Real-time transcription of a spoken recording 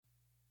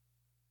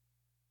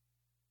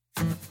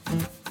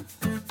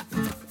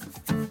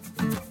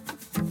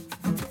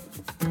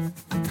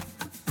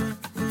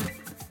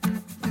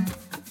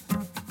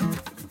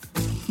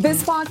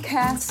This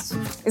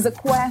podcast is a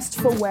quest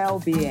for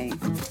well-being,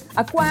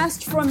 a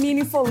quest for a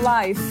meaningful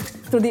life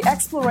through the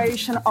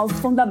exploration of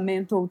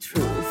fundamental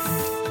truth.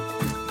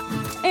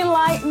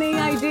 Enlightening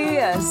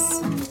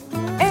ideas,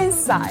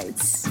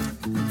 insights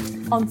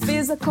on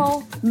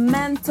physical,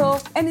 mental,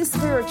 and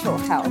spiritual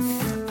health.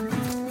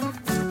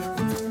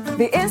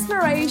 The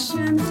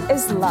inspiration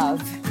is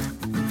love.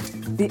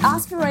 The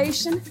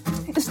aspiration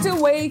is to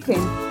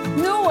awaken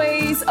new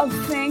ways of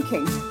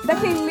thinking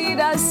that can lead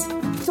us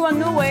to a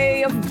new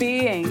way of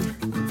being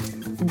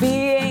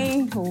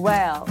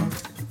well.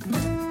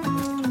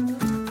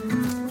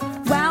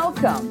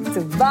 Welcome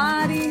to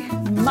Body,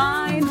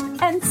 Mind,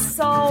 and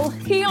Soul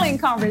Healing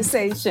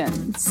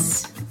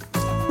Conversations.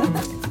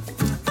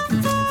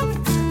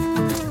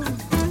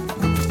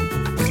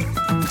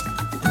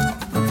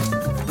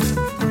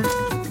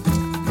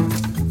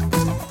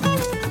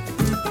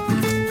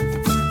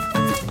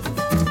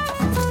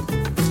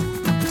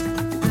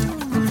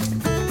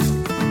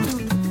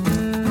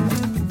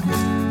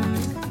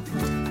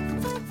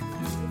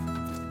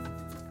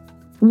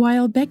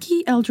 While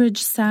Becky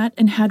Eldridge sat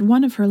and had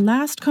one of her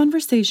last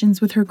conversations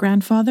with her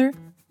grandfather,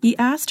 he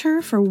asked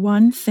her for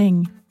one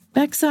thing.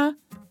 "Bexa,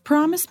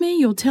 promise me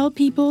you'll tell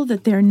people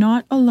that they're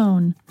not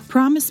alone.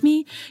 Promise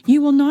me you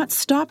will not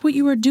stop what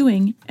you are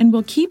doing and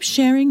will keep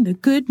sharing the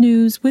good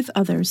news with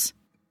others."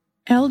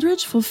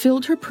 Eldridge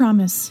fulfilled her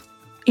promise.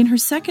 In her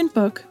second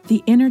book,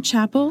 The Inner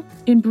Chapel,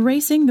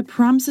 Embracing the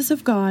Promises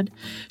of God,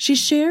 she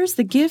shares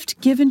the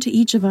gift given to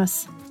each of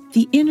us,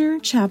 the inner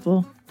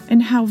chapel,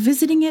 and how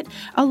visiting it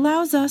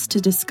allows us to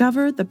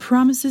discover the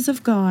promises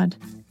of God.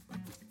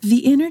 The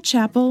Inner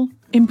Chapel,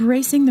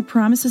 Embracing the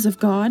Promises of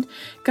God,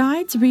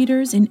 guides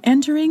readers in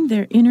entering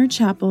their inner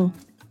chapel,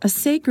 a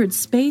sacred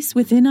space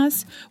within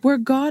us where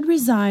God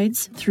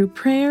resides through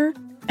prayer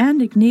and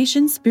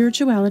Ignatian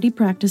spirituality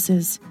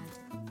practices.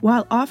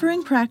 While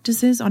offering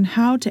practices on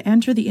how to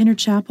enter the inner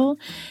chapel,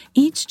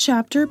 each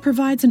chapter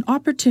provides an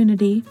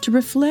opportunity to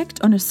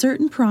reflect on a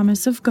certain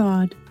promise of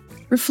God.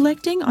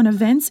 Reflecting on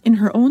events in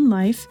her own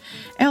life,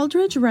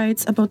 Eldridge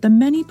writes about the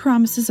many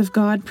promises of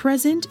God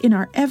present in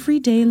our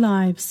everyday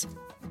lives.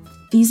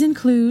 These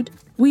include,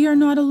 we are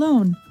not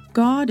alone.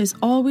 God is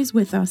always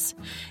with us,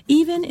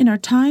 even in our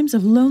times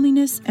of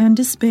loneliness and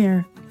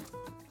despair.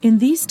 In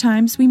these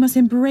times, we must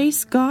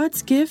embrace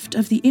God's gift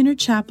of the inner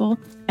chapel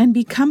and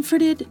be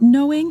comforted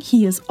knowing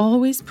He is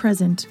always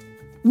present.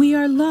 We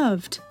are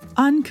loved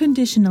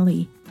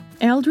unconditionally.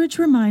 Eldridge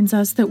reminds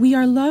us that we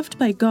are loved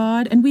by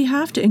God and we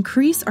have to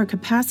increase our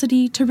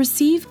capacity to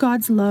receive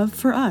God's love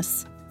for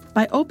us.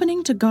 By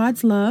opening to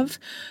God's love,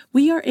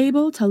 we are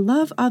able to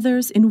love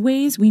others in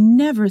ways we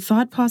never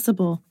thought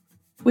possible,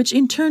 which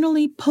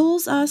internally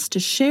pulls us to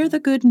share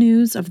the good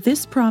news of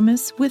this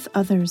promise with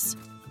others.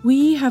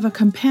 We have a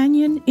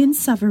companion in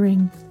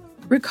suffering.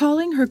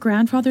 Recalling her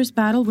grandfather's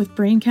battle with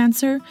brain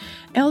cancer,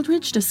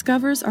 Eldridge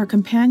discovers our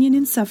companion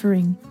in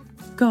suffering,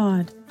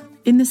 God.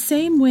 In the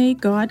same way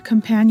God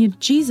companioned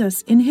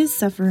Jesus in his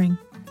suffering,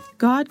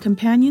 God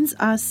companions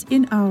us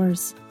in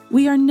ours.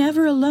 We are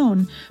never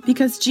alone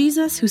because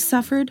Jesus who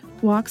suffered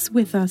walks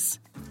with us.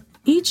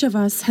 Each of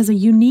us has a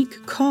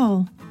unique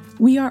call.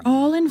 We are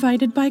all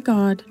invited by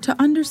God to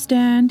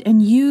understand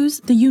and use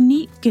the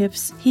unique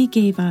gifts He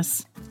gave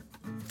us.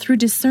 Through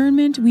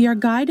discernment, we are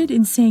guided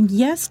in saying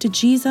yes to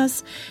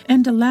Jesus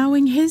and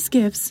allowing His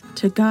gifts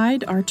to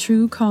guide our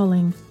true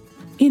calling.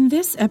 In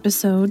this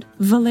episode,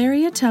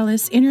 Valeria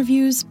Teles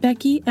interviews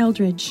Becky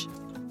Eldridge.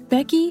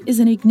 Becky is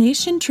an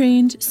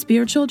Ignatian-trained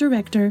spiritual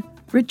director,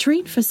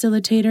 retreat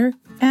facilitator,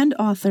 and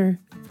author.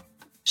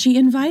 She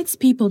invites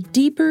people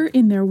deeper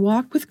in their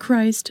walk with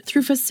Christ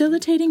through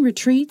facilitating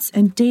retreats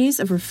and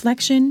days of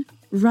reflection,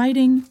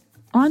 writing,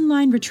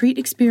 online retreat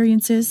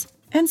experiences,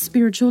 and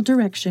spiritual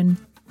direction.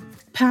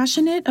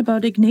 Passionate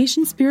about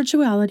Ignatian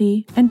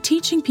spirituality and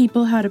teaching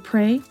people how to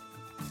pray,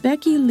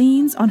 Becky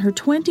leans on her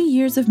 20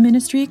 years of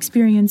ministry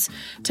experience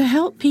to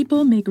help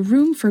people make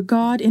room for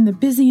God in the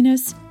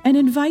busyness and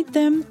invite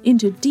them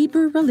into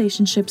deeper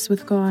relationships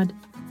with God.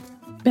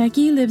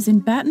 Becky lives in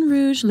Baton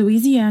Rouge,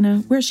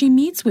 Louisiana, where she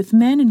meets with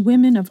men and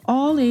women of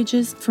all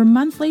ages for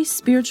monthly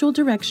spiritual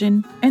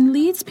direction and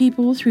leads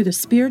people through the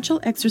spiritual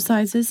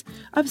exercises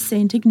of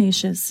St.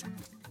 Ignatius.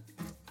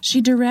 She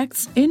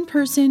directs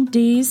in-person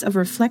days of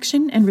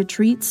reflection and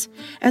retreats,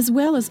 as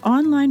well as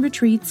online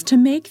retreats to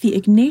make the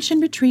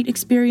Ignatian retreat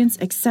experience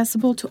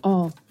accessible to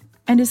all,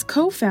 and is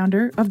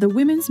co-founder of the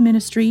women's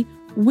ministry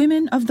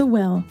Women of the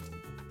Well.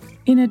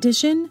 In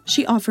addition,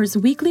 she offers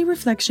weekly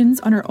reflections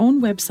on her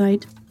own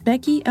website,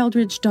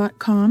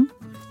 beckyeldridge.com,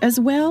 as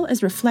well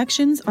as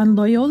reflections on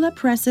Loyola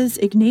Press's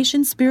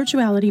Ignatian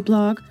spirituality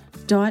blog,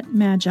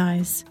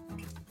 .magi's.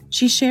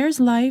 She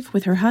shares life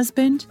with her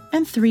husband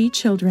and 3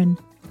 children.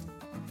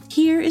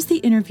 Here is the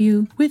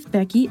interview with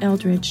Becky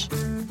Eldridge.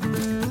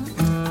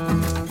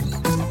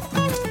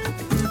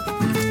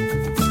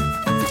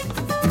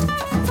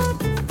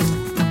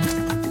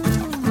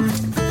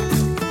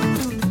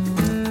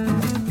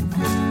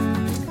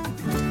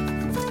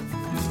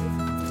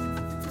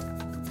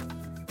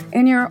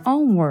 In your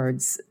own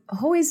words,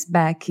 who is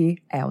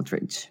Becky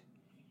Eldridge?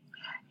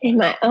 In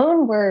my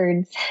own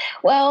words,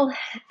 well,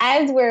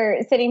 as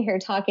we're sitting here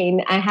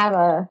talking, I have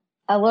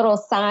a little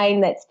sign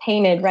that's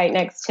painted right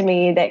next to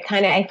me that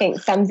kind of, I think,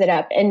 sums it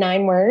up in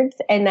 9 words.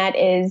 And that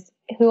is,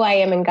 who I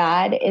am in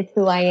God is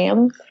who I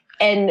am.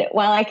 And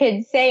while I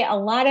could say a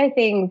lot of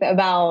things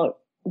about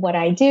what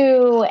I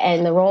do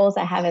and the roles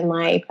I have in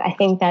life, I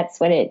think that's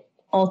what it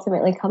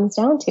ultimately comes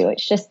down to.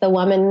 It's just the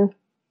woman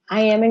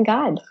I am in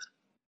God.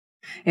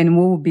 And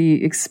we'll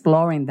be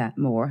exploring that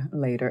more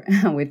later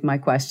with my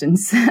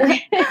questions.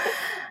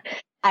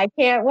 I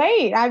can't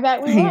wait. I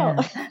bet we will.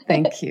 Yeah,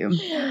 thank you.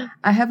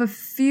 I have a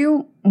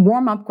few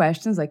warm-up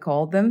questions, I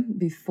call them,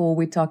 before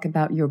we talk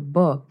about your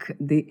book,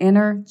 The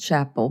Inner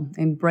Chapel,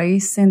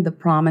 Embracing the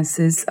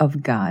Promises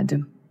of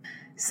God.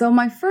 So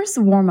my first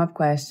warm-up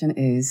question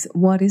is,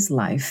 what is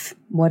life?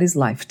 What is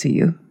life to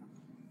you?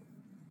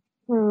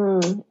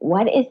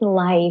 What is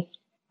life?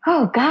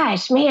 Oh,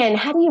 gosh, man,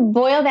 how do you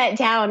boil that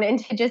down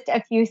into just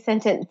a few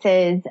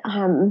sentences?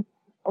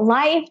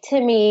 Life to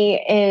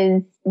me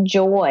is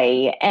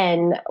joy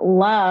and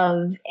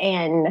love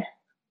and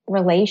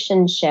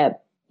relationship,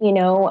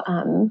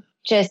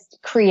 just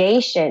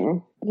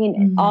creation,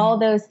 all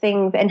those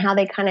things and how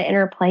they kind of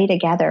interplay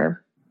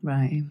together.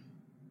 Right.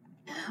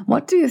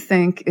 What do you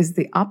think is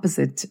the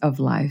opposite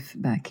of life,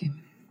 Becky?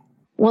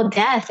 Well,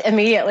 death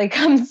immediately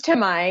comes to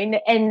mind.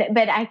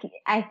 But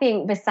I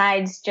think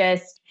besides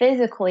just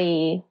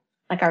physically,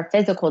 like our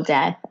physical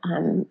death,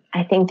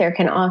 I think there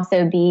can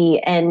also be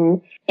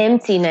an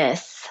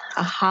emptiness,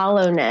 a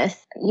hollowness,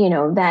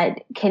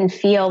 that can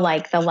feel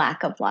like the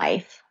lack of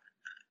life.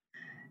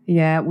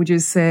 Yeah. Would you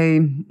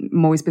say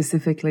more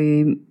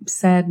specifically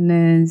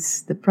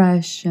sadness,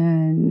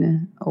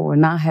 depression, or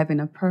not having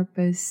a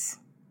purpose?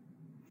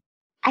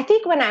 I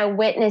think when I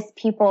witness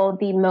people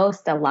be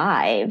most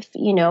alive,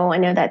 I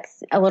know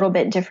that's a little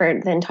bit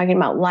different than talking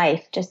about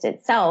life just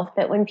itself,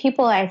 but when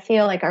people I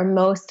feel like are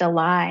most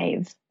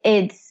alive,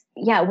 it's,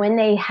 when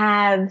they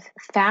have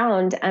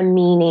found a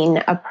meaning,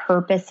 a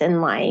purpose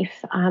in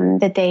life,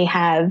 that they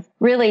have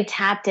really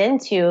tapped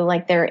into,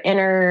 like their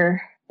inner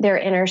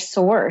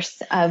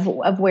source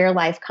of where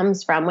life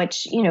comes from,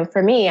 which,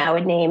 for me, I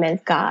would name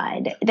as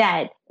God,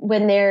 that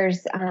when they're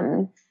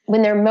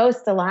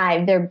most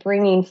alive, they're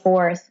bringing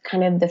forth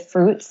kind of the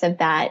fruits of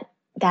that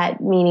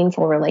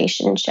meaningful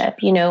relationship,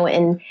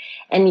 and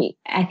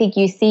I think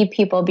you see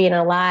people being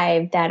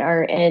alive that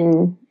are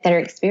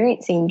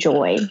experiencing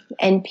joy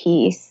and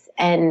peace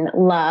and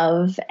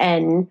love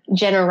and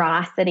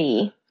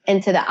generosity.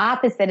 And so the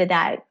opposite of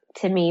that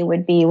to me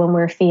would be when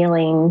we're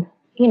feeling,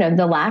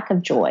 the lack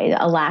of joy,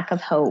 a lack of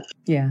hope.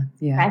 Yeah.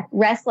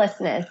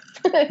 Restlessness.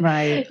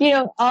 Right.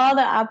 All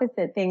the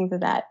opposite things of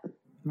that.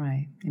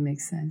 Right. It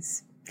makes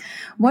sense.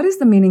 What is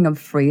the meaning of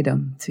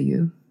freedom to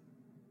you?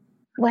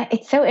 Well,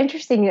 it's so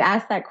interesting you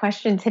asked that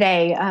question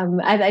today.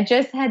 I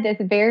just had this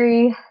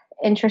very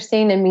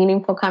interesting and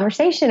meaningful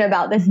conversation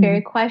about this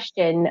very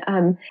question.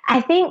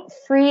 I think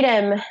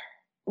freedom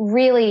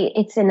really,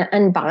 it's an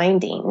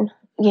unbinding.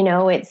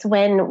 It's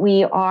when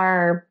we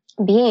are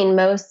being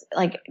most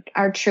like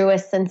our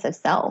truest sense of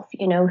self,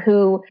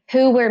 who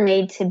we're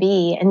made to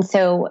be. And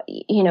so,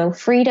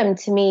 freedom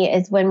to me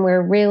is when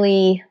we're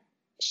really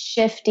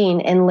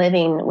shifting and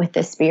living with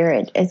the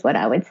Spirit is what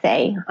I would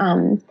say.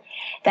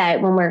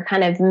 That when we're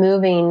kind of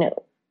moving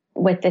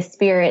with the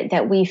Spirit,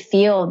 that we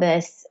feel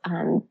this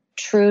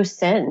true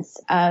sense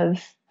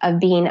of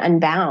being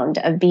unbound,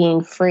 of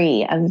being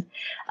free,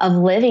 of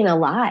living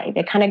alive.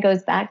 It kind of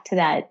goes back to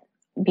that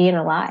being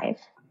alive.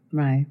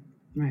 Right.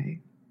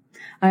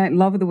 I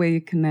love the way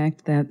you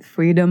connect that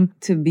freedom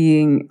to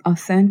being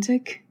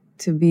authentic,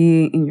 to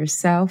be in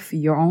yourself,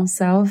 your own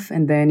self,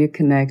 and then you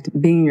connect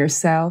being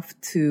yourself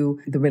to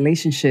the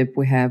relationship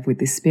we have with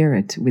the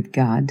Spirit, with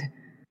God.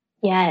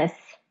 Yes.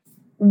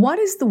 What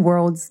is the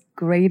world's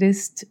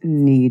greatest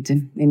need,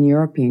 in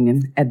your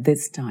opinion, at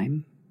this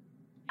time?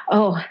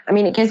 Oh,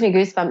 it gives me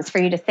goosebumps for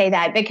you to say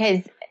that,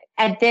 because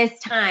at this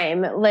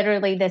time,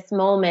 literally this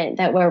moment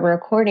that we're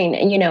recording,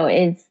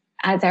 is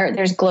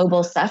there's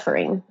global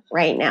suffering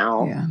right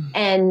now. Yeah.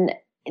 And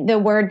the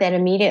word that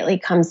immediately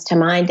comes to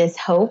mind is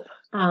hope.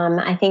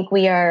 I think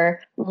we are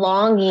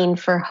longing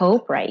for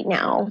hope right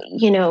now,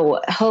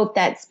 hope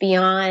that's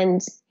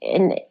beyond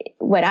in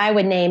what I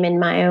would name in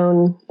my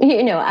own,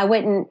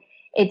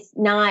 it's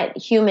not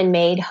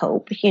human-made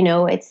hope,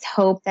 it's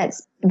hope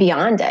that's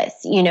beyond us,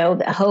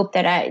 the hope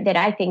that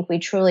I think we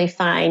truly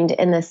find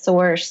in the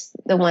source,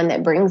 the one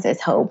that brings us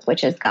hope,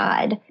 which is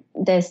God.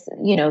 This,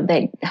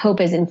 that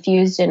hope is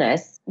infused in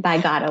us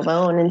by God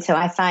alone. And so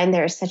I find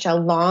there's such a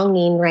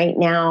longing right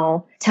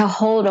now to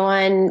hold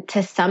on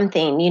to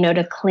something,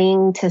 to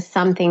cling to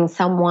something,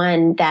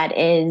 someone that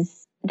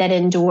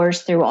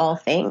endures through all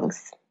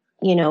things,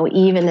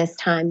 even this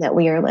time that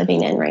we are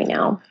living in right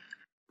now.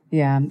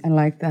 Yeah, I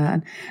like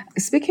that.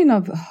 Speaking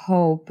of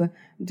hope,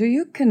 do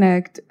you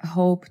connect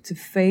hope to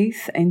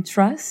faith and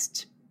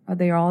trust? Are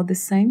they all the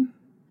same?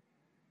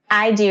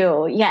 I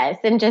do, yes.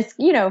 And just,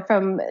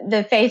 from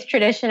the faith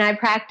tradition I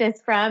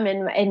practice from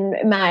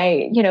and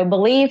my,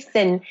 beliefs,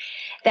 and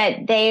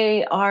that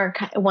they are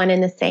one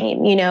and the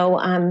same,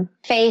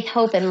 faith,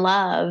 hope, and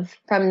love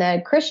from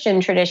the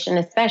Christian tradition,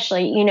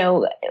 especially,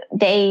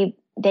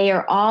 they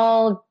are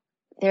all,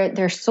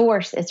 their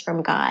source is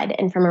from God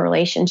and from a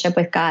relationship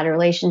with God, a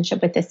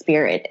relationship with the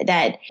Spirit,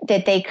 that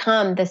they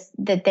come,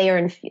 that they are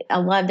in a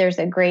love. There's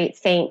a great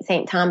saint,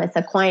 St. Thomas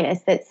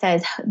Aquinas, that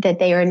says that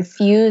they are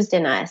infused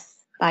in us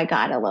by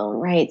God alone,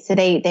 right? So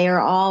they are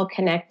all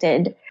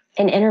connected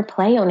and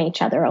interplay on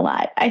each other a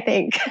lot, I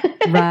think.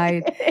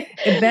 Right.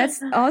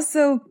 That's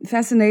also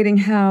fascinating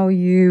how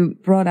you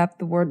brought up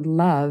the word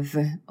love,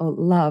 or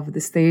love,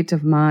 the state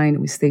of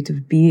mind, the state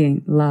of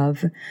being,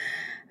 love,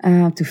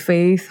 to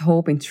faith,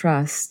 hope, and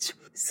trust.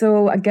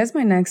 So I guess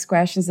my next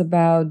question is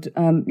about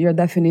your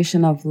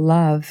definition of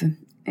love,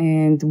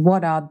 and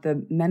what are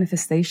the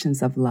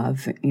manifestations of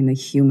love in a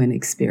human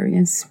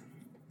experience?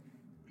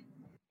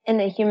 In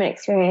the human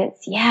experience,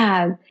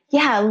 yeah,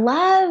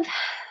 love.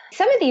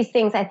 Some of these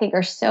things I think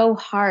are so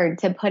hard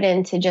to put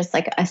into just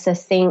like a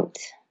succinct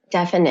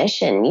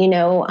definition,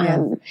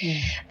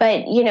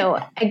 But,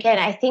 again,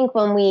 I think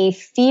when we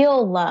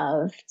feel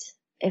loved,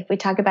 if we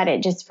talk about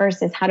it just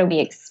first as how do we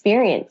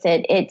experience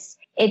it, it's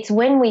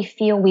when we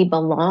feel we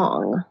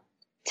belong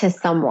to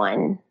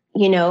someone,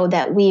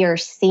 that we are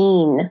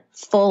seen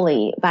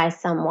fully by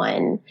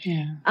someone,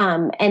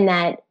 and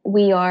that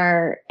we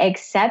are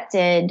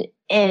accepted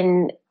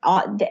in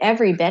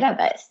every bit of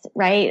us,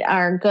 right?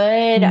 Our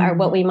good, or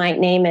what we might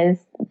name as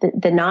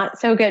the not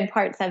so good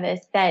parts of us,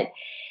 that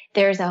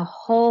there's a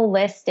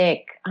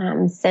holistic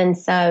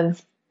sense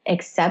of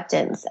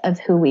acceptance of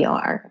who we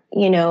are.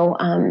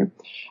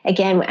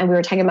 Again, and we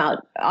were talking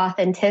about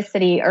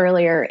authenticity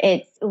earlier.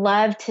 It's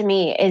love to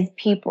me is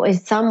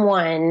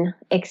someone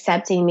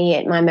accepting me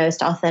at my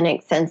most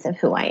authentic sense of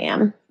who I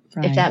am.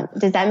 Right.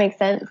 Does that make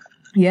sense?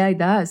 Yeah, it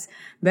does.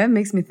 That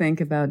makes me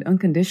think about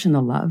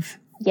unconditional love.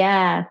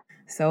 Yeah.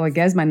 So I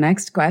guess my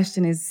next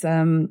question is,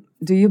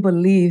 do you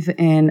believe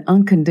in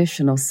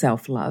unconditional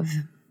self-love?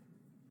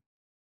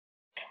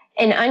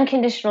 In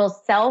unconditional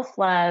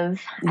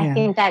self-love, yeah. I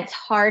think that's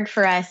hard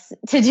for us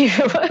to do.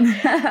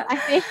 I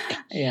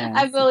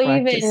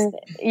believe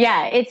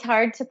it's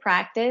hard to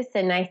practice.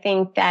 And I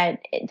think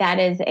that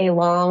is a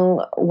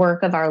long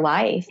work of our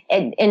life.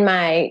 In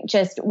my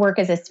just work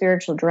as a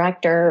spiritual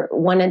director,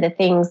 one of the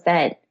things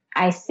that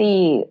I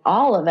see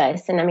all of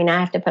us, and I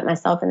have to put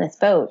myself in this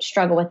boat,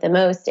 struggle with the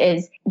most,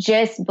 is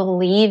just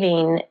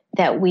believing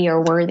that we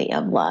are worthy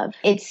of love.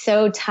 It's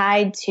so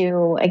tied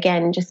to,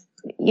 again, just,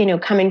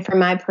 coming from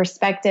my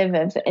perspective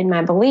and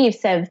my beliefs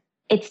of,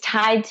 it's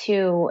tied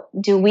to,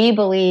 do we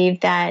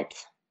believe that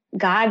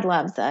God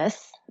loves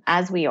us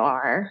as we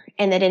are,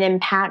 and that it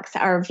impacts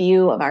our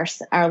view of our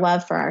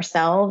love for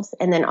ourselves,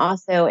 and then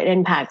also it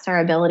impacts our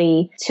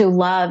ability to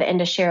love and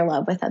to share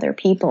love with other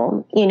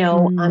people.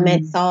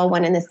 It's all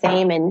one and the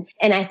same, and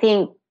I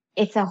think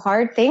it's a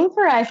hard thing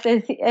for us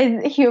as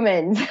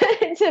humans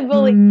to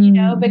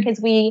believe,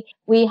 because we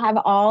have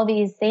all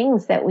these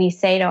things that we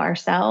say to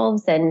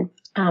ourselves, and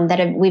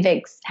we've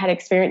had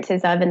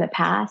experiences of in the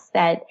past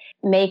that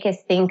make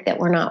us think that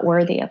we're not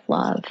worthy of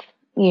love.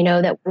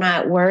 That we're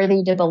not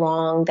worthy to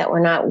belong, that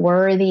we're not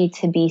worthy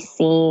to be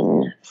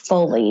seen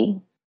fully.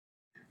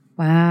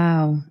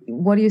 Wow.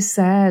 What you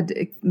said,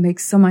 it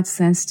makes so much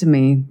sense to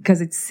me,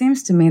 because it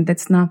seems to me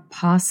that's not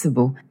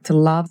possible to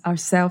love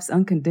ourselves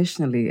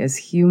unconditionally as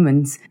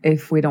humans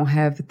if we don't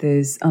have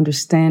this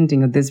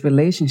understanding of this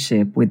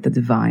relationship with the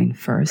divine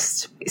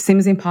first. It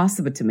seems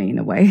impossible to me in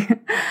a way.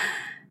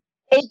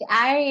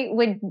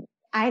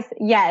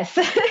 Yes,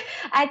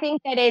 I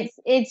think that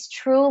it's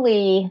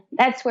truly,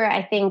 that's where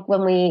I think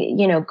when we,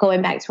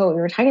 going back to what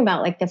we were talking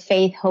about, like the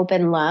faith, hope,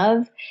 and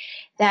love,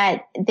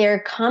 that there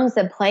comes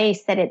a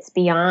place that it's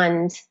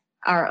beyond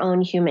our own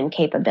human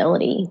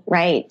capability,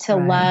 right? To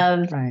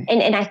love. Right.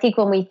 And I think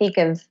when we think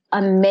of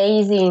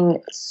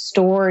amazing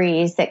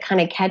stories that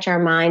kind of catch our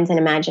minds and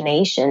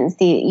imaginations,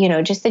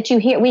 just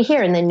that we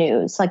hear in the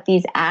news, like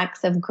these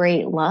acts of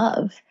great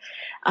love,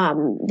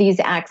 these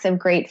acts of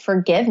great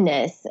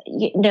forgiveness,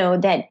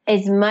 that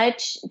as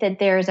much that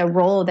there's a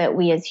role that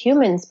we as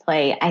humans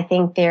play, I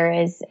think there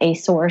is a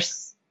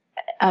source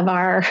of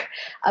our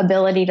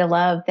ability to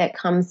love that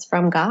comes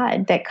from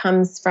God, that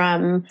comes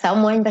from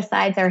someone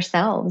besides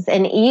ourselves.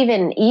 And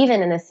even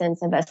in the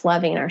sense of us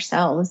loving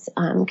ourselves,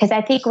 because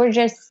I think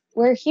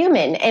we're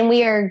human, and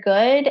we are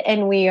good,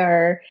 and we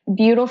are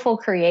beautiful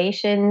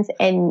creations.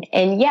 And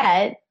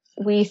yet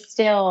we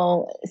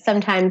still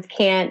sometimes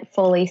can't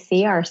fully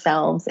see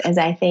ourselves as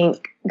I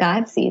think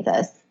God sees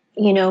us.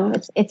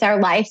 It's our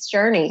life's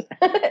journey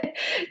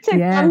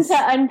come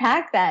to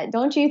unpack that,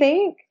 don't you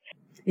think?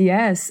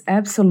 Yes,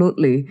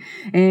 absolutely.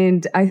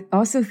 And I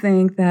also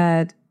think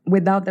that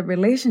without the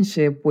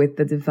relationship with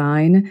the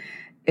divine,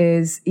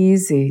 is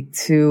easy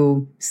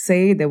to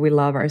say that we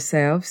love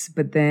ourselves,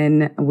 but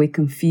then we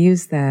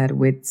confuse that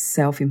with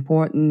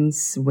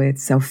self-importance, with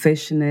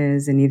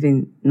selfishness, and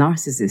even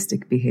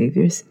narcissistic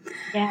behaviors.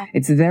 Yeah.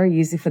 It's very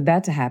easy for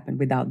that to happen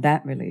without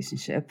that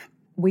relationship.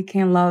 We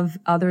can't love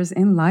others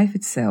in life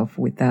itself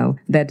without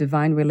that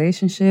divine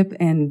relationship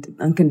and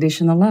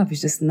unconditional love.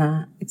 It's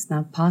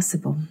not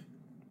possible.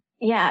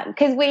 Yeah,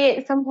 because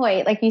at some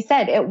point, like you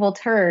said, it will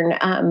turn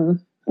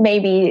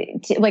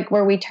maybe like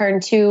where we turn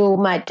too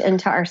much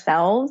into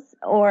ourselves,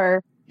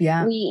 or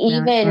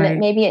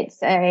maybe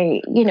it's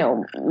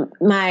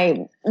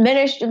my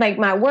ministry, like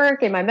my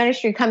work and my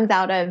ministry comes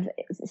out of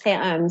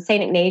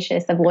Saint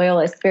Ignatius of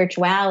Loyola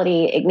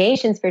spirituality,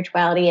 Ignatian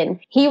spirituality, and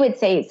he would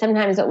say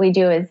sometimes what we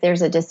do is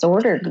there's a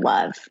disordered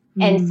love.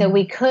 And so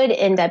we could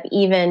end up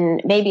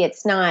maybe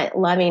it's not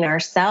loving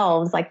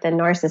ourselves like the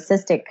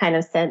narcissistic kind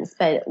of sense,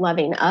 but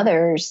loving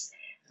others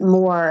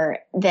more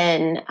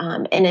than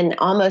in an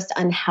almost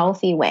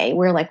unhealthy way,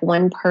 where like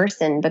one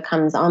person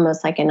becomes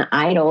almost like an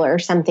idol or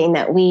something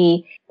that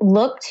we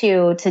look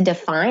to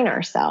define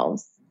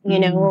ourselves,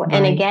 Right.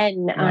 And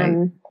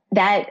again,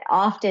 that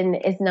often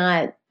is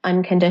not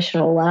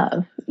unconditional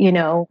love,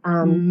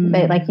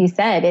 but like you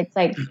said, it's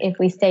like if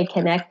we stay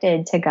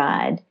connected to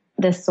God,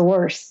 the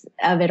source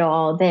of it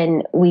all,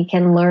 then we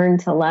can learn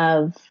to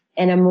love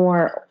in a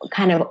more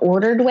kind of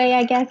ordered way,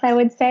 I guess I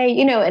would say,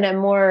 in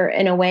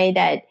a way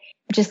that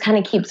just kind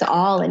of keeps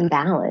all in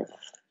balance.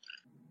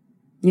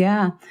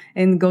 Yeah.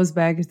 And goes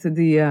back to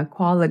the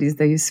qualities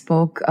that you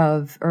spoke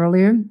of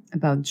earlier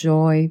about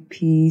joy,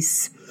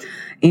 peace,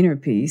 inner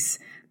peace.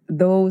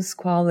 Those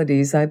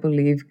qualities, I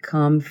believe,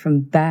 come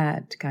from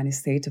that kind of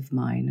state of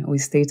mind, or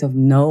state of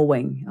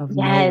knowing,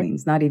 knowing.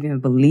 It's not even a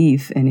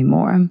belief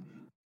anymore.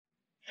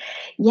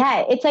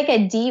 Yeah, it's like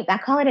I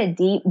call it a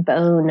deep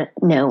bone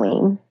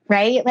knowing,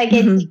 right? Like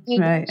it's, you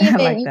can't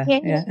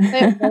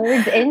put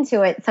words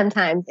into it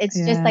sometimes. It's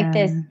just like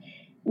this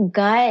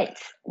gut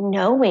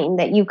knowing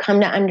that you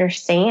come to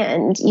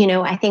understand.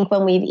 I think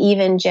when we've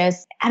even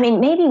just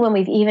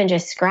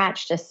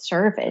scratched the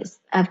surface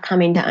of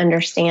coming to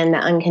understand the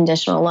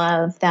unconditional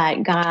love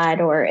that God,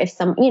 or if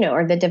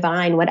or the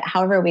divine,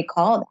 however we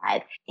call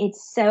that,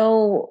 it's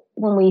so,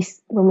 when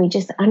we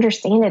just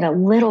understand it a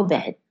little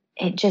bit,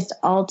 it just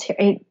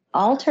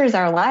alters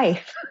our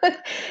life,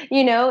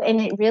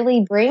 and it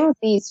really brings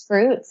these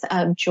fruits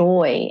of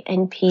joy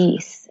and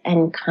peace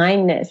and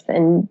kindness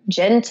and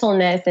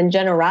gentleness and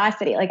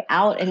generosity, like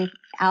out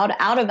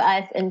of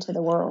us into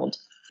the world.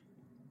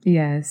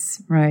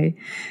 Yes, right.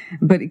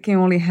 But it can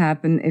only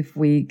happen if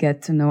we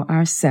get to know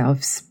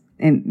ourselves.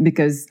 And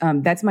because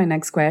that's my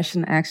next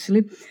question,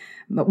 actually.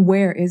 But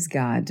where is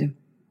God?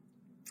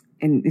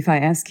 And if I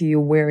ask you,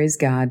 where is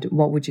God,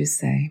 what would you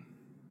say?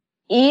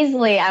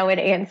 Easily, I would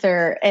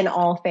answer in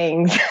all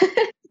things.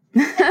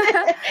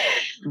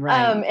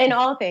 Right. In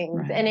all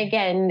things. Right. And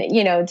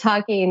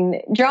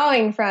again,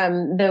 drawing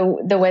from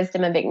the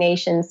wisdom of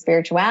Ignatian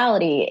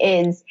spirituality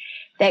is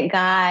that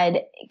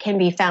God can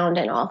be found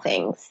in all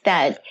things.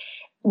 That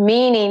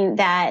meaning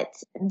that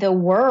the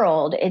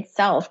world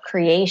itself,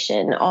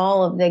 creation,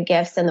 all of the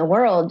gifts in the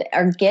world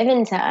are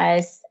given to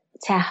us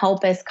to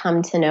help us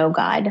come to know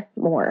God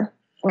more,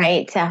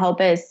 right? To help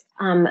us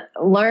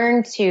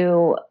learn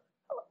to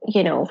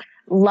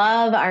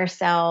love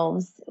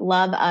ourselves,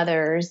 love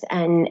others,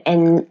 and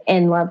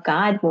love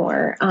God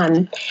more.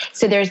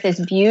 So there's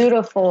this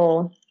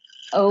beautiful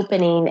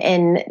opening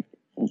in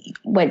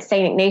what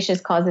St. Ignatius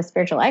calls the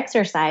spiritual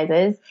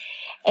exercises,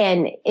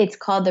 and it's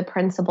called the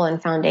principle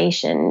and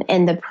foundation.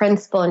 And the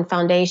principle and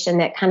foundation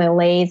that kind of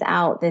lays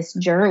out this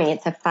journey.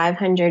 It's a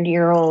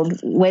 500-year-old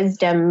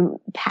wisdom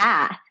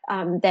path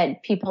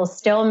that people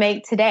still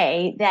make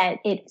today, that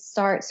it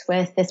starts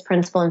with this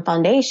principle and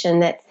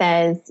foundation that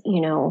says,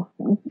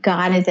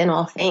 God is in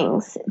all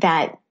things,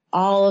 that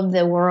all of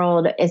the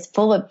world is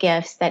full of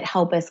gifts that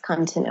help us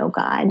come to know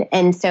God.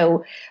 And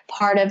so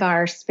part of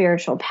our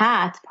spiritual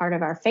path, part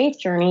of our faith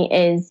journey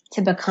is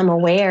to become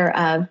aware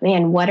of,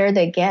 what are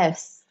the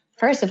gifts?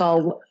 First of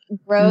all,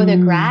 grow the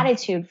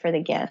gratitude for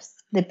the gifts,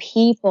 the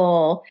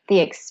people, the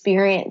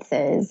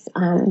experiences,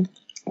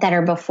 that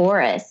are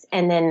before us.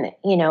 And then,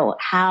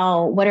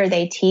 what are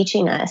they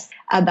teaching us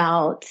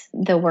about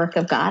the work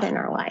of God in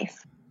our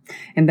life?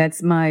 And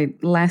that's my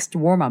last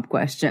warm-up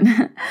question.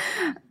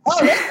 Oh,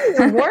 this is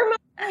a warm-up?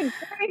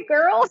 Great,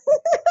 girl.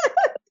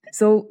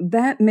 So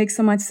that makes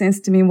so much sense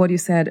to me, what you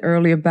said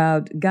earlier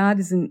about God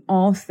is in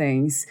all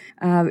things.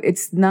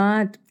 It's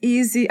not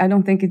easy. I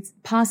don't think it's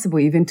possible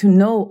even to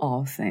know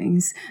all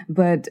things.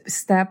 But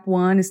step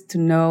one is to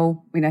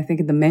know, I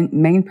think the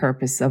main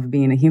purpose of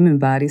being a human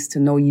body is to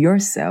know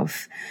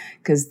yourself.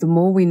 Because the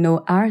more we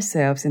know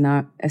ourselves in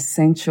our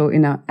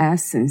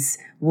essence,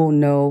 we'll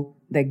know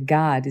that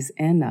God is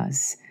in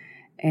us.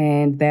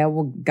 And that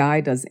will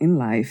guide us in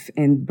life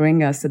and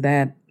bring us to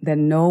that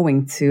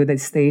knowing, to the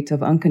state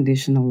of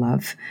unconditional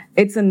love.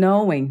 It's a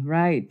knowing,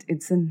 right?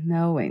 It's a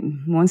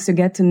knowing. Once you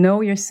get to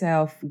know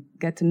yourself,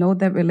 get to know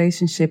that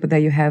relationship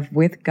that you have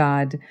with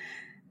God,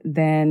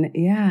 then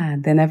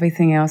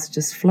everything else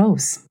just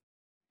flows.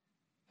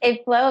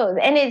 It flows.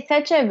 And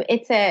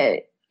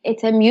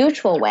it's a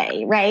mutual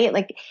way, right?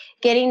 Like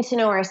getting to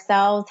know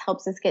ourselves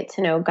helps us get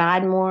to know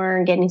God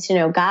more. Getting to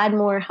know God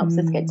more helps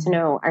us get to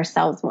know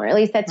ourselves more. At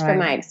least that's from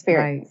my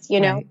experience,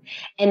 Right.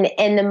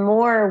 And the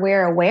more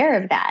we're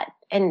aware of that,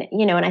 and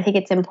and I think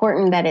it's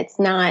important that it's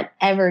not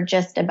ever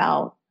just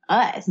about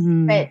us,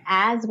 but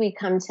as we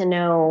come to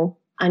know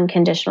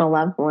unconditional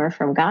love more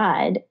from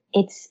God,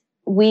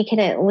 we can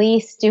at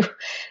least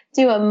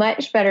do a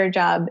much better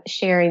job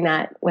sharing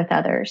that with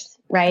others,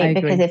 right?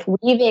 Because if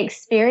we've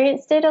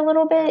experienced it a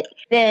little bit,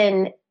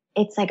 then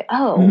it's like,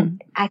 oh,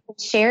 I can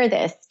share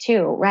this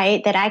too,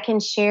 right? That I can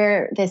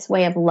share this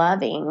way of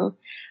loving.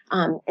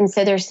 And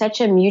so there's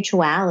such a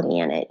mutuality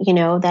in it,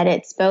 that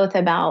it's both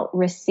about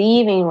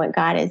receiving what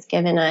God has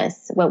given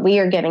us, what we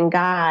are giving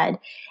God.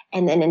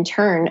 And then in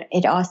turn,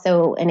 it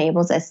also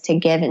enables us to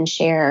give and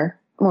share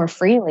more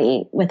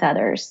freely with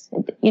others.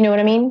 You know what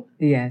I mean?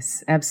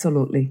 Yes,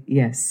 absolutely.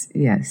 Yes.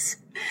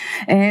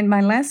 And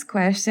my last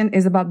question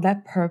is about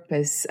that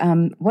purpose.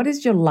 What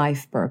is your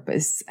life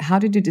purpose? How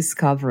did you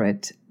discover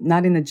it?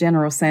 Not in a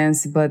general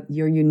sense, but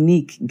your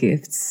unique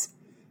gifts.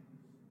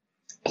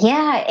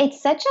 Yeah,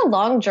 it's such a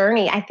long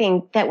journey, I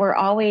think, that we're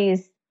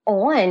always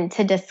on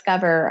to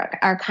discover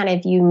our kind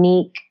of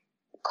unique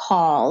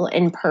call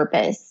and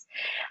purpose.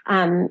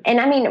 And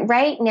I mean,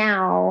 right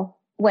now,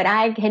 what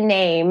I can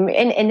name,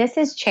 and this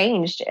has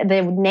changed,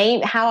 the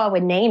name, how I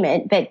would name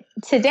it, but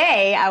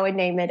today I would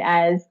name it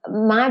as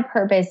my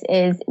purpose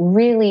is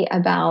really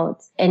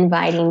about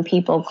inviting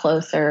people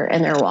closer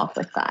in their walk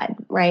with God,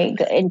 right?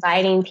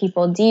 Inviting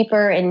people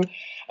deeper and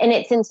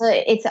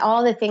it's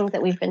all the things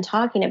that we've been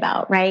talking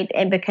about, right?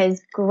 And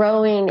because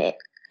growing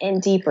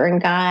and deeper in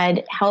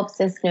God helps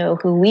us know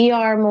who we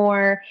are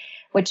more,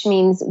 which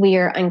means we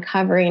are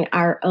uncovering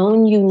our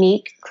own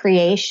unique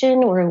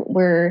creation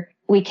where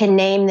we can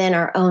name then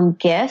our own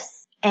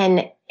gifts.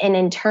 And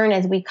in turn,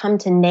 as we come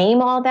to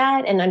name all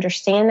that and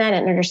understand,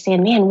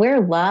 man, we're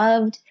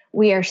loved,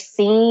 we are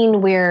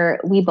seen,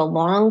 we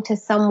belong to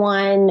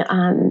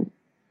someone,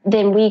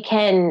 then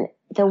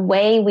the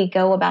way we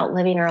go about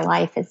living our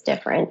life is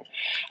different.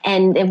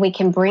 And then we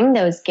can bring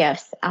those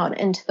gifts out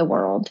into the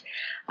world.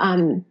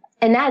 And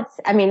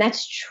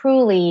that's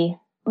truly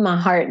my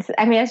heart.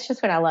 I mean, that's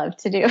just what I love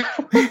to do.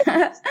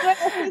 That's what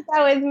I think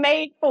I was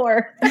made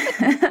for.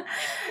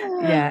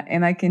 Yeah,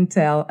 and I can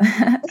tell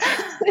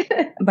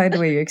by the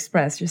way you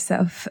express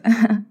yourself.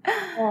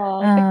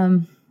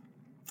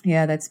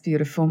 Yeah, that's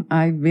beautiful.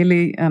 I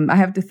really, I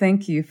have to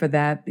thank you for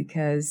that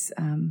because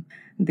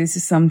this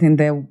is something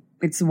that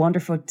it's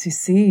wonderful to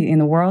see in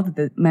the world,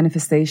 the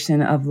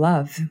manifestation of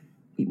love.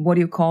 What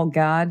do you call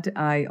God?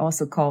 I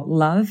also call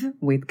love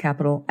with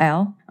capital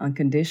L,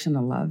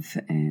 unconditional love.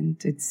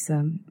 And it's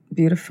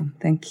beautiful.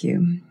 Thank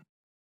you.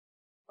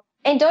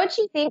 And don't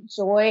you think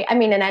joy, I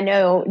mean, and I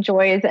know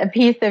joy is a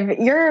piece of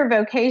your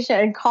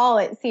vocation call,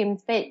 it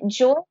seems, but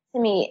joy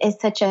to me is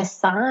such a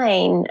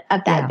sign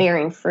of that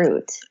bearing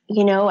fruit.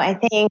 I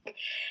think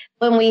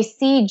when we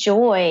see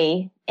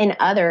joy in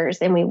others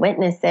and we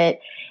witness it,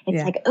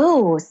 it's like,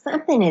 oh,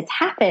 something has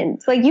happened.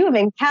 It's like you have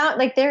encountered,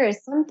 like there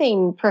is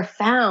something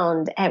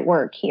profound at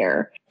work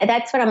here. And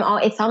that's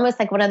what it's almost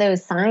like one of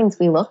those signs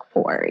we look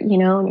for, and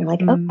you're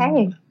like,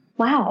 okay,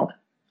 wow,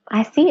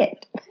 I see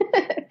it.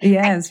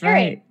 Yes,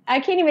 right.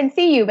 I can't even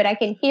see you, but I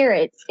can hear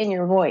it in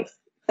your voice.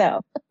 So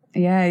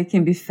yeah, it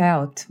can be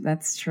felt.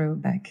 That's true,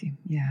 Becky.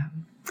 Yeah.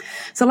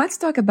 So let's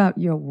talk about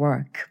your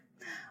work.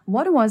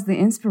 What was the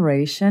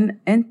inspiration,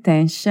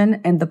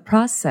 intention, and the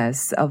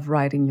process of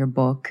writing your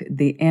book,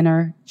 The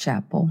Inner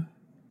Chapel?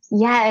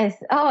 Yes.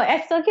 Oh, I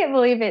still can't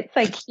believe it's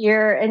like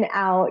here and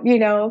out,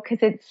 because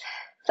it's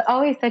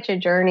always such a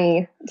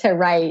journey to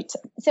write.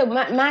 So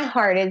my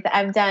heart is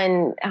I've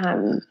done,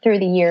 through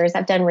the years,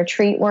 I've done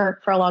retreat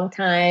work for a long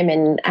time.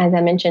 And as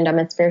I mentioned, I'm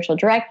a spiritual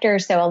director.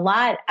 So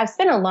I've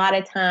spent a lot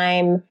of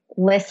time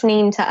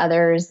listening to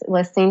others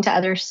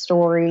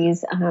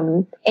stories,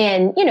 and,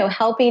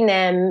 helping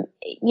them,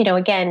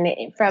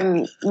 again,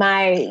 from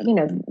my,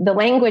 the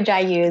language I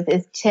use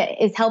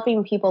is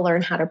helping people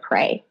learn how to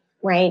pray,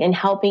 right? And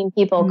helping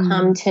people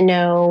come to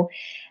know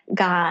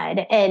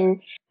God.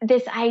 And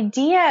this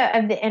idea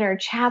of the inner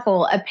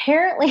chapel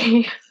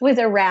apparently was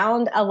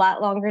around a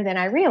lot longer than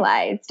I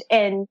realized.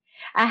 And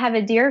I have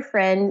a dear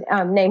friend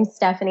named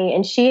Stephanie,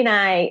 and she and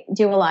I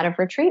do a lot of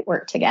retreat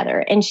work together.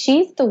 And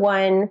she's the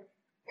one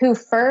who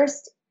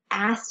first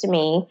asked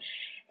me,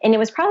 and it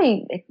was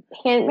probably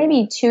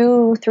maybe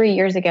 2-3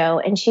 years ago.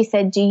 And she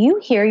said, do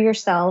you hear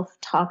yourself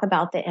talk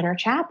about the inner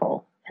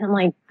chapel? And I'm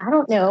like, I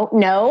don't know.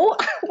 No,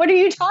 what are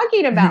you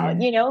talking about?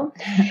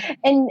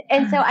 And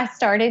so I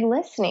started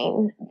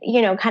listening,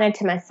 kind of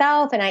to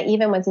myself. And I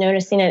even was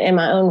noticing it in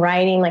my own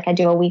writing. Like I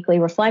do a weekly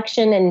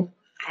reflection, and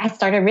I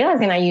started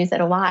realizing I use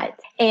it a lot.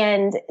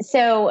 And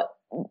so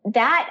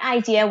that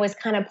idea was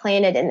kind of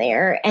planted in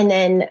there. And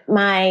then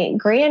my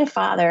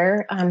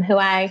grandfather, who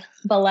I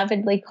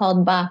belovedly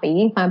called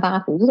Boppy, my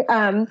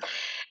Boppy,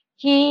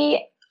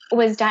 he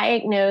was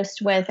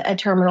diagnosed with a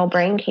terminal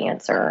brain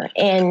cancer.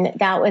 And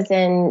that was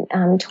in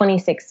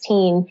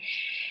 2016.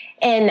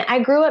 And I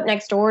grew up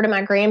next door to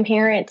my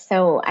grandparents,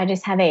 so I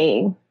just have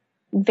a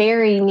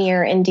very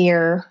near and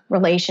dear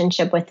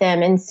relationship with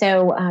them. And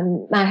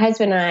so my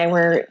husband and I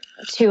were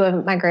two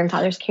of my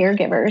grandfather's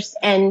caregivers.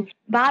 And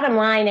bottom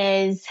line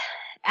is,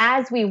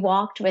 as we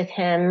walked with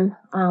him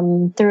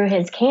through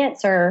his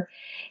cancer,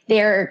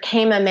 there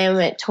came a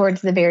moment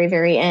towards the very,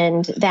 very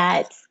end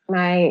that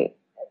my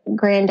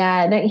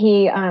granddad,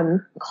 he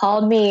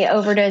called me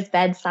over to his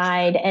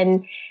bedside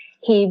and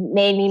he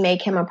made me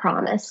make him a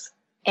promise.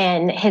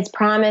 And his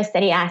promise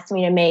that he asked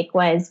me to make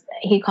was,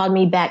 he called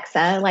me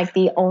Bexa, like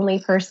the only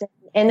person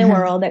in the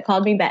world that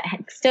called me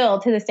still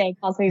to this day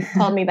called me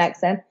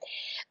Bexa.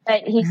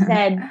 But he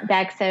said,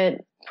 Bexa,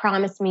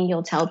 promise me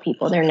you'll tell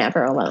people they're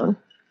never alone.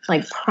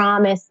 Like,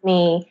 promise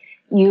me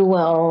you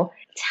will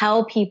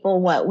tell people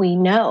what we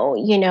know,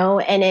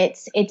 and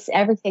it's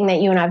everything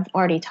that you and I've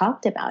already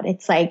talked about.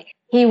 It's like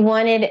he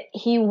wanted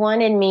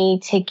me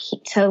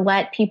to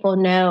let people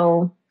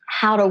know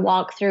how to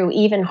walk through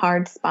even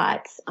hard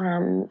spots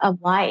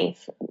of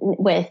life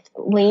with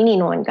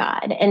leaning on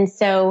God. And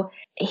so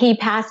he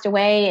passed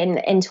away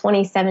in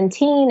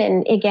 2017.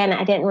 And again,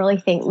 I didn't really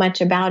think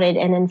much about it.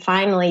 And then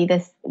finally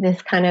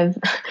this kind of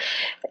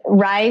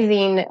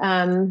rising,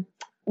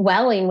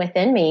 welling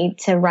within me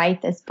to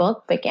write this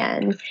book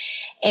began.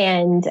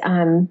 And,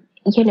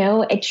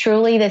 it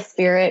truly, the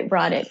Spirit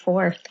brought it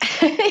forth,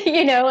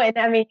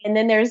 and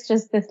then there's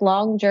just this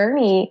long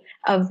journey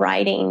of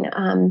writing.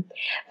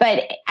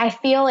 But I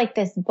feel like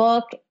this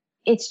book,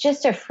 it's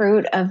just a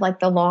fruit of like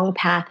the long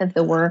path of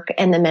the work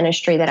and the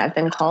ministry that I've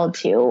been called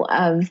to,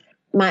 of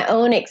my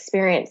own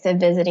experience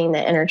of visiting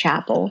the inner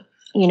chapel,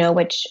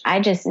 which I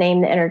just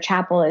named the inner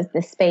chapel as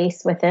the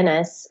space within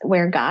us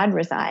where God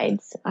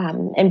resides.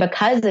 And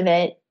because of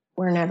it,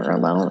 we're never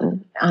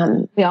alone.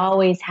 We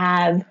always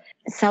have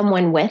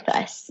someone with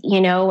us,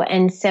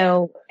 and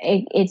so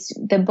it's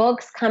the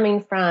book's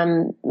coming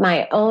from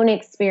my own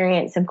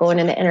experience of going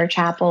to the inner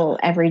chapel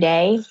every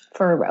day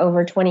for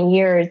over 20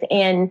 years,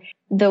 and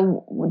the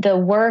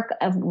work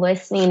of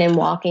listening and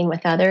walking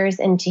with others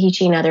and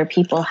teaching other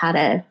people how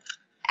to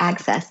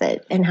access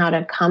it and how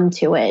to come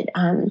to it,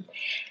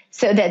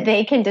 so that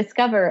they can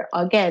discover,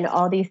 again,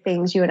 all these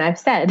things you and I've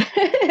said,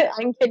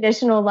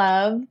 unconditional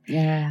love,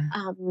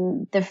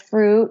 the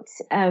fruit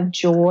of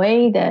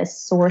joy, the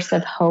source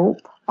of hope,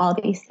 all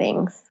these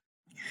things.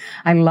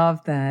 I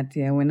love that.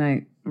 Yeah, when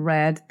I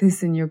read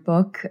this in your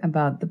book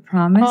about the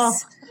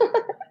promise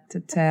to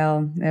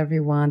tell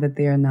everyone that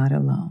they are not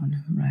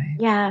alone, right?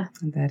 Yeah.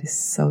 And that is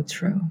so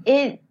true.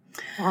 He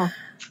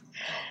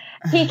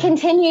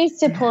continues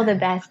to pull the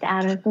best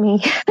out of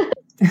me.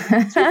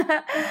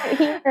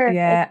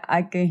 Yeah,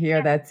 I can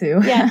hear that too.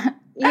 Yeah,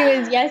 he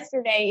was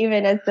yesterday,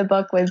 even as the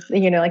book was,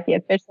 like the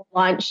official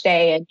launch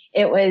day, and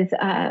it was.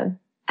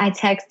 I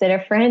texted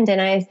a friend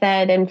and I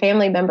said, and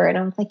family member, and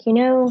I was like,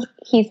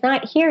 he's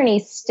not here, and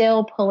he's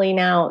still pulling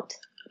out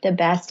the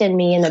best in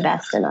me and the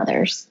best in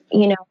others.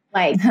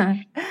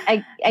 Again,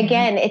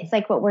 it's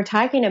like what we're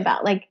talking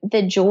about. Like,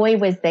 the joy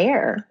was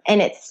there,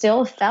 and it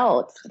still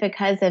felt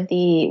because of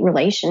the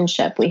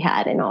relationship we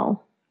had and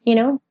all.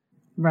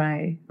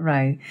 Right.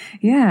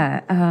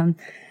 Yeah.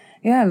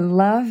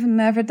 Love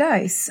never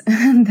dies.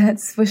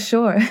 That's for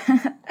sure.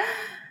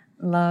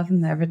 Love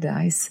never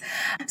dies.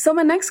 So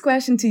my next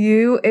question to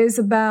you is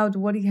about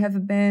what you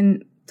have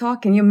been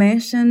talking. You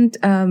mentioned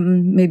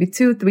maybe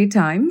 2-3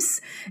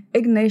 times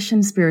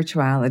Ignatian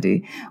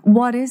spirituality.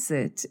 What is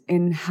it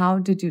and how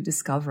did you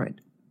discover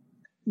it?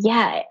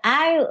 Yeah,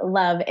 I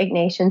love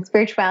Ignatian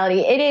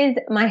spirituality. It is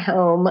my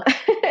home.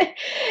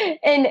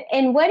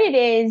 and what it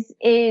is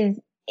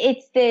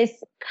it's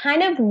this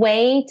kind of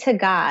way to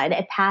God,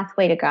 a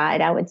pathway to God,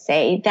 I would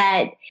say,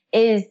 that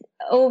is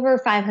over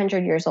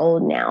 500 years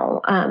old now.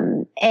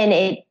 And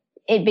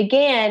it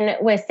began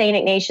with St.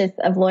 Ignatius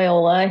of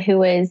Loyola, who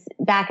was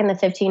back in the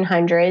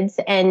 1500s.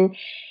 And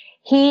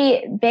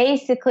he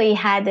basically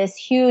had this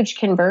huge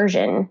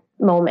conversion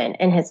moment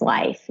in his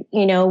life,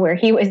 where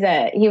he was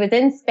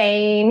in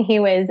Spain, he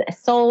was a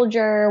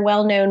soldier,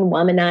 well-known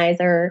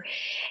womanizer,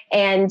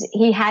 and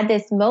he had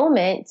this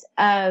moment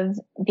of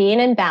being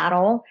in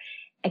battle.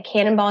 A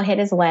cannonball hit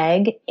his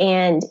leg,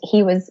 and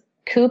he was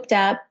cooped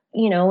up.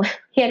 He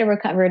had to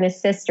recover in his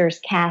sister's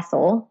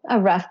castle, a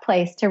rough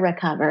place to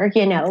recover,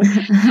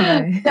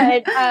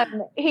 But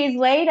he's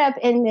laid up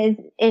in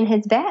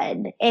his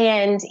bed,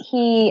 and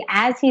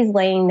as he's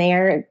laying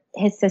there,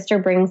 his sister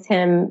brings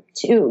him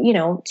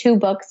two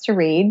books to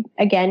read.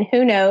 Again,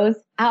 who knows?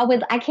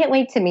 I can't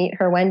wait to meet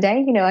her one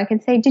day. I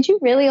can say, did you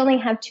really only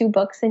have 2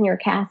 books in your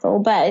castle?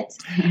 But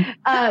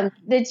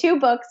the 2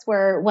 books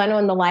were one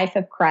on the life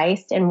of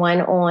Christ and one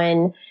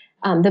on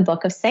the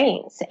Book of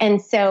Saints. And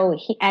so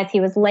as he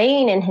was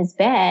laying in his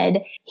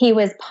bed, he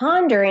was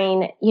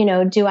pondering,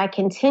 do I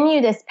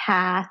continue this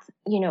path,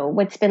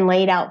 what's been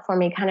laid out for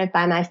me kind of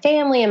by my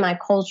family and my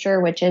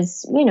culture, which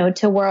is,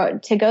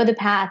 to go the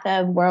path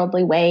of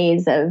worldly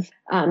ways of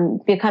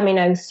becoming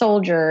a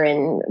soldier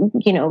and,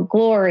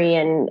 glory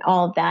and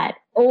all of that?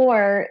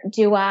 Or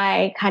do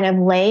I kind of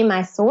lay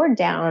my sword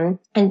down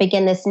and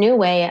begin this new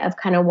way of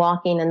kind of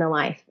walking in the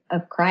life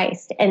of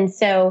Christ. And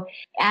so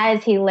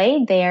as he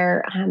laid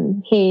there,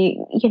 he,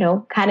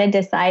 kind of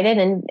decided,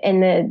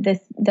 and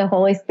the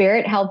Holy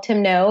Spirit helped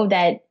him know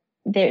that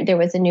there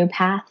was a new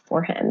path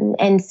for him.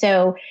 And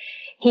so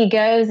he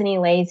goes and he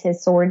lays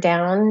his sword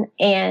down,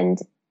 and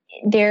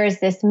there's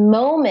this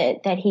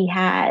moment that he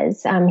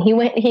has.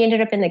 He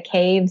ended up in the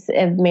caves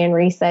of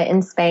Manresa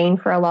in Spain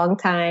for a long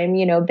time,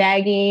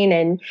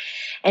 begging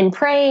and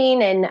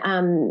praying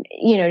and,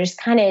 just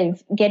kind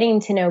of getting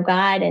to know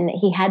God. And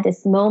he had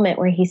this moment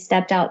where he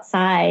stepped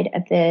outside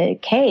of the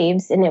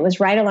caves, and it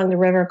was right along the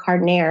River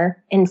Cardener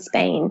in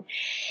Spain.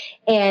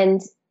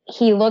 And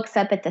he looks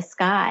up at the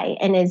sky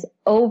and is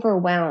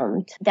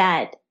overwhelmed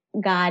that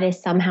God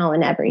is somehow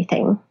in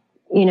everything.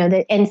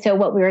 And so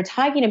what we were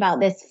talking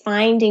about, this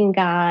finding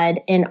God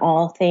in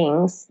all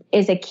things,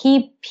 is a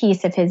key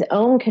piece of his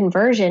own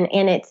conversion,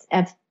 and it's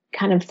a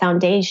kind of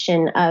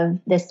foundation of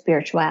this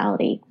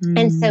spirituality. Mm-hmm.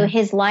 And so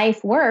his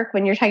life work,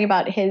 when you're talking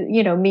about his,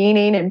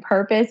 meaning and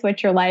purpose,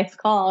 what your life's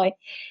called,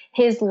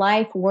 his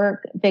life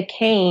work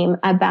became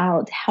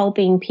about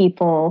helping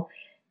people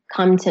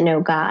come to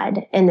know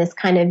God in this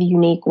kind of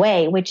unique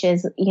way, which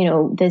is,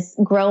 this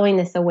growing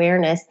this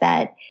awareness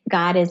that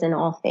God is in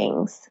all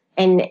things.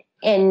 And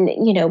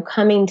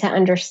coming to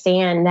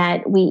understand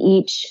that we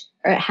each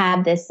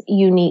have this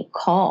unique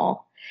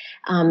call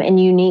and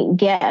unique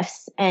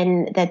gifts,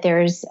 and that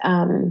there's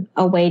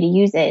a way to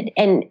use it.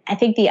 And I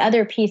think the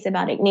other piece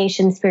about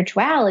Ignatian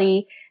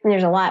spirituality, and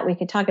there's a lot we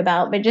could talk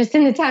about, but just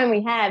in the time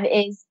we have,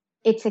 is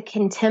it's a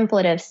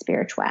contemplative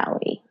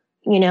spirituality.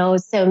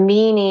 So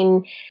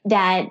meaning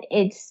that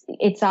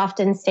it's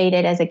often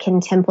stated as a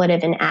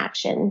contemplative in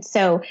action.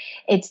 So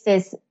it's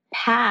this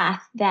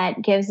path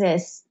that gives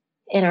us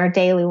in our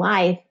daily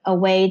life a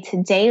way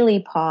to daily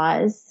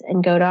pause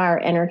and go to our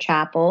inner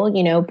chapel,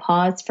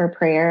 pause for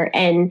prayer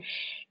and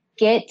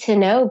get to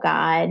know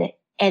God,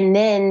 and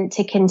then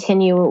to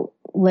continue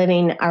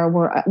living our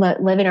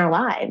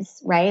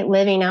lives, right?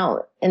 Living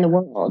out in the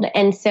world.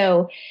 And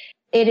so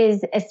it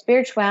is a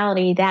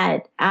spirituality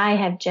that I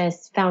have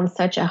just found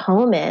such a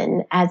home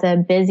in as a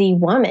busy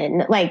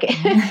woman. Like,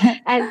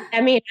 I'm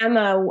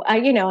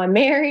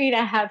married,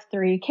 I have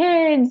 3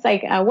 kids,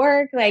 I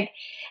work,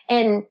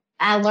 and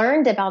I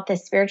learned about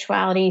this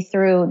spirituality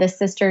through the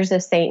Sisters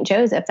of St.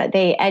 Joseph, that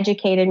they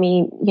educated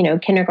me,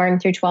 kindergarten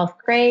through 12th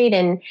grade.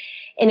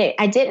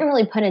 I didn't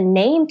really put a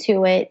name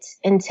to it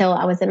until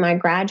I was in my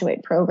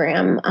graduate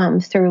program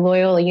through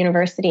Loyola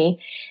University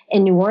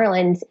in New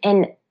Orleans.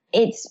 And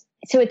it's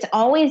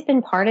always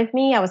been part of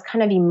me. I was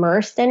kind of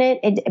immersed in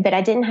it, but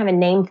I didn't have a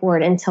name for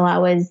it until I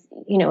was,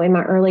 in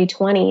my early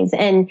 20s.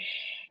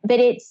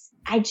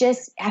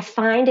 I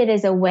find it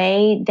as a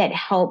way that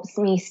helps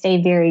me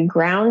stay very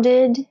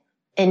grounded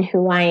in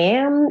who I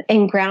am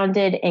and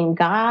grounded in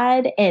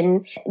God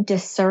and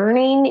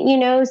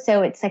discerning,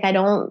 so it's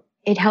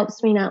it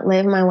helps me not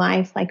live my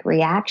life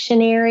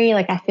reactionary.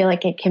 I feel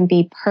like it can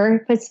be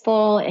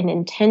purposeful and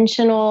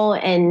intentional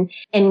and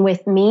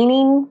with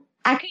meaning.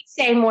 I could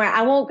say more.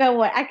 I won't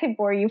go. I could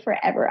bore you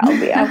forever.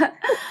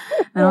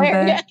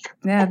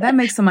 That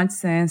makes so much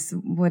sense.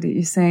 What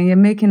you're saying, you're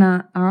making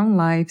our own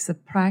lives a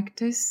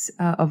practice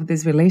of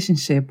this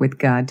relationship with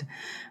God,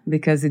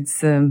 because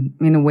it's in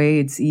a way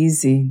it's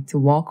easy to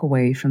walk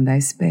away from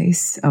that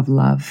space of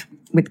love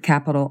with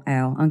capital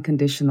L,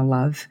 unconditional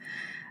love.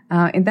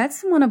 And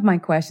that's one of my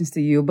questions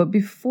to you. But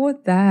before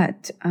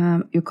that,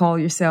 you call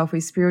yourself a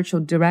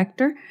spiritual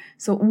director.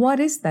 So what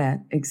is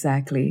that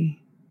exactly?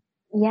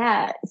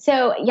 Yeah.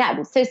 So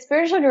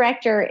spiritual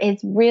director is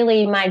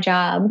really my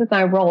job.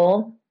 My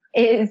role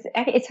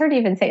it's hard to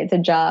even say it's a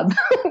job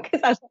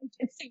because I love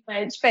it so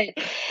much, but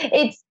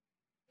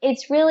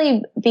it's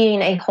really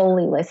being a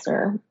holy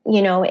listener.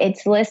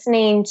 It's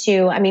listening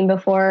to,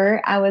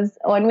 before I was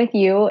on with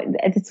you,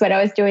 that's what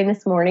I was doing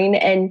this morning.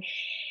 And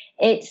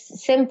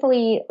it's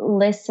simply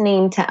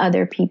listening to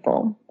other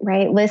people,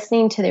 right?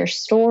 Listening to their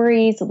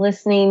stories,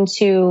 listening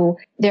to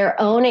their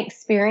own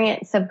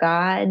experience of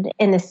God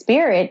and the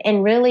Spirit,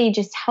 and really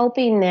just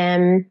helping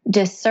them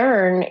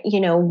discern,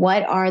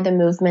 what are the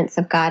movements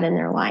of God in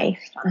their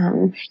life.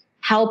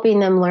 Helping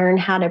them learn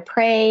how to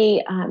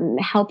pray,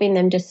 helping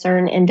them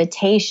discern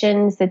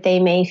invitations that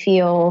they may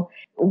feel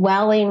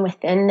welling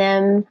within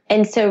them.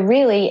 And so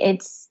really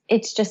it's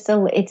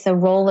a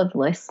role of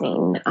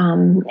listening,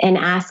 and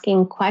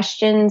asking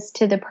questions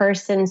to the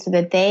person so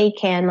that they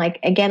can, like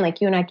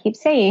you and I keep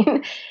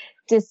saying,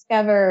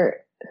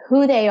 discover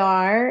who they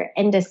are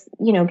and just,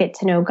 get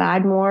to know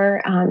God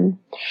more. And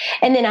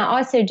then I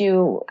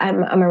also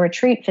I'm a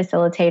retreat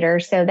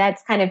facilitator. So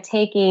that's kind of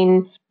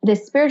taking the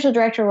spiritual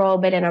director role,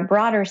 but in a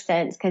broader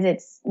sense, because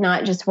it's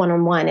not just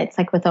one-on-one, it's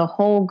with a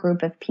whole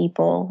group of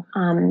people,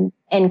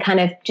 and kind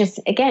of just,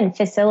 again,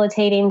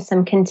 facilitating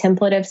some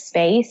contemplative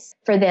space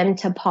for them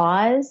to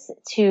pause,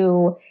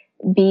 to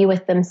be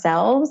with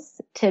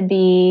themselves, to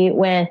be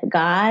with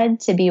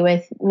God, to be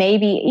with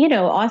maybe,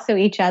 also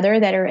each other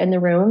that are in the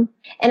room.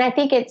 And I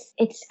think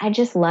I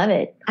just love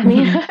it. I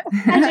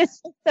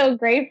just feel so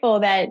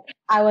grateful that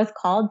I was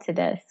called to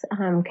this,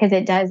 because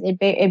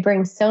it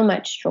brings so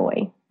much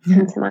joy.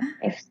 into my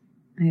life.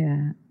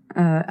 Yeah.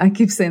 I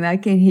keep saying I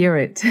can hear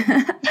it.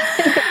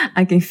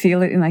 I can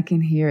feel it and I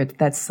can hear it.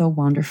 That's so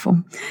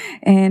wonderful.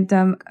 And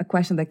a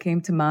question that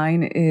came to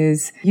mind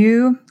is,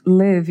 you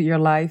live your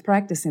life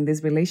practicing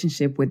this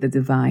relationship with the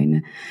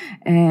divine.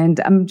 And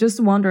I'm just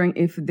wondering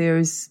if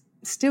there's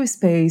still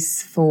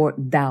space for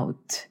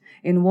doubt.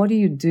 And what do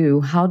you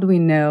do? How do we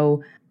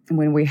know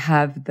when we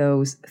have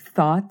those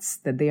thoughts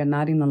that they are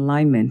not in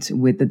alignment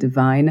with the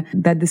divine?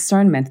 That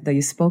discernment that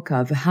you spoke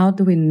of, how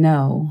do we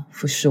know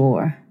for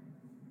sure?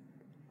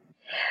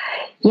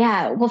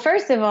 Yeah. Well,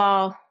 first of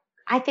all,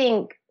 I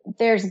think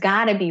there's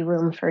got to be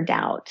room for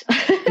doubt.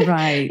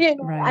 Right.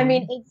 Right. I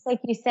mean, it's like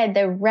you said,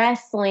 the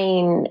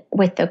wrestling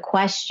with the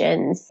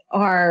questions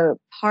are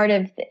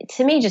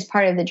to me, just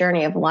part of the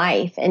journey of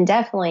life, and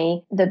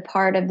definitely the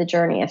part of the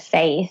journey of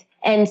faith.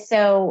 And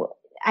so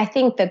I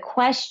think the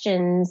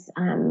questions,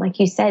 like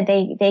you said,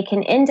 they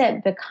can end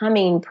up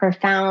becoming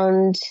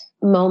profound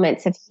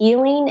moments of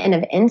healing and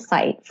of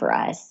insight for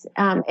us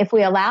if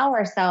we allow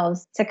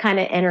ourselves to kind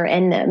of enter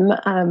in them.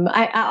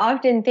 I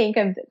often think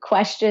of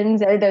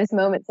questions or those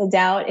moments of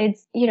doubt.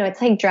 It's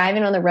like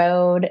driving on the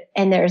road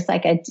and there's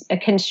like a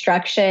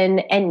construction,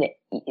 and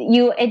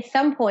you at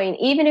some point,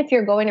 even if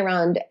you're going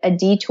around a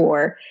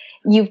detour,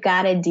 you've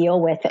got to deal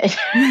with it.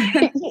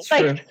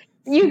 Like,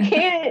 you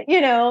can't,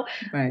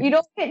 right. You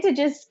don't get to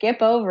just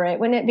skip over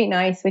it. Wouldn't it be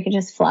nice? We could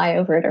just fly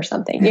over it or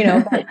something,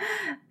 but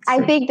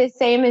I think the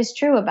same is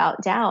true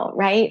about doubt,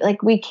 right?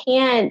 Like we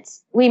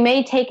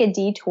may take a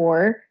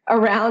detour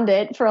around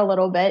it for a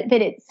little bit,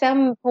 but at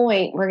some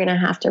point we're going to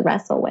have to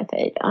wrestle with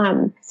it.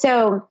 And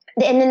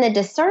then the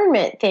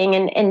discernment thing,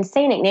 and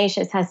St.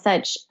 Ignatius has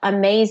such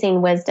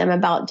amazing wisdom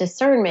about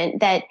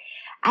discernment that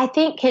I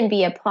think can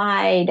be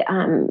applied.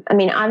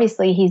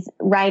 Obviously he's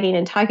writing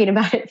and talking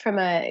about it from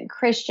a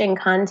Christian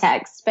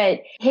context,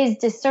 but his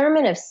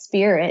discernment of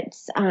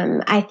spirits,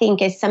 I think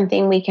is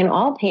something we can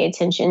all pay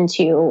attention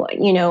to.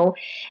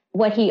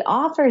 What he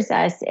offers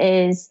us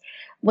is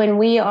when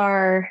we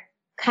are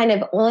kind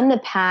of on the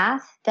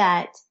path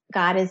that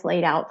God has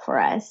laid out for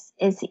us,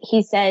 is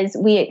he says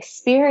we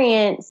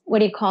experience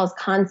what he calls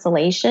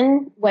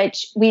consolation,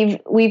 which we've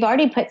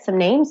already put some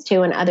names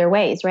to in other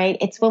ways, right?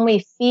 It's when we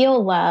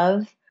feel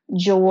love,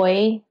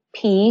 joy,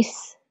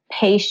 peace,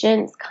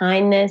 patience,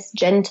 kindness,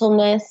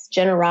 gentleness,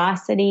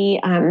 generosity.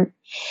 And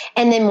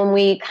then when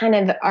we kind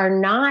of are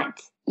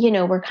not,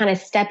 we're kind of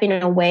stepping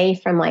away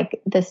from like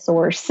the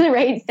source,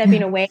 right?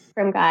 Stepping away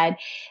from God,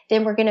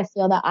 then we're going to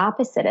feel the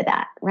opposite of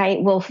that,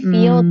 right? We'll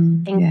feel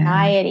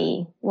anxiety.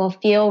 Yeah. We'll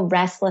feel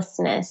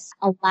restlessness,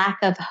 a lack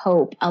of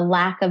hope, a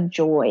lack of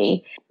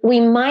joy. We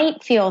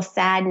might feel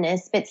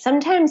sadness, but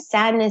sometimes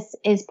sadness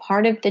is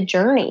part of the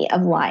journey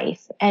of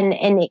life, and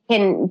it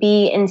can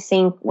be in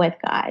sync with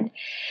God.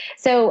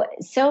 So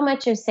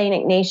much of St.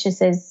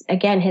 Ignatius's,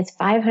 again, his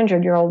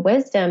 500-year-old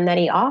wisdom that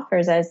he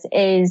offers us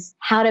is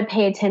how to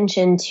pay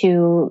attention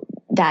to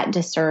that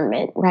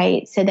discernment,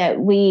 right? So that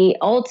we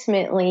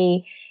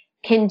ultimately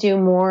can do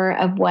more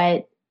of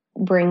what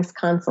brings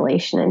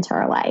consolation into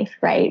our life,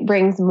 right?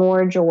 Brings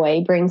more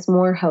joy, brings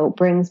more hope,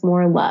 brings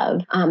more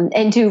love,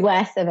 and do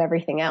less of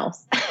everything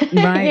else.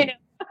 Right.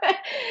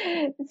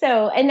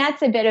 So, and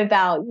that's a bit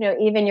about,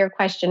 even your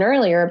question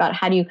earlier about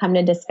how did I come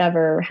to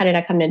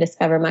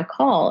discover my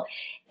call?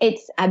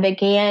 I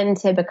began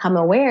to become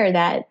aware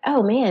that,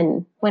 oh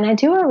man, when I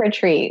do a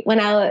retreat,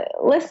 when I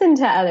listen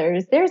to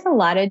others, there's a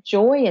lot of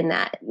joy in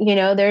that.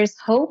 There's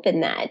hope in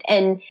that.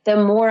 And the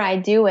more I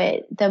do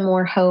it, the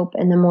more hope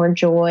and the more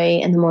joy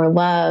and the more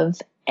love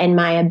and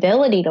my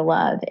ability to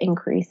love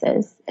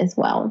increases as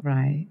well.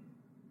 Right.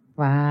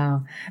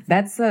 Wow.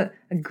 That's a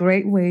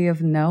great way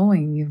of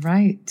knowing. You're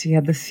right. You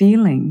have the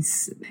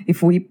feelings.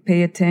 If we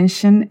pay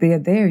attention, they are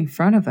there in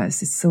front of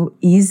us. It's so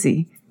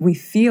easy. We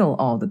feel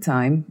all the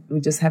time. We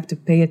just have to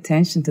pay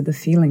attention to the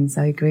feelings.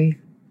 I agree.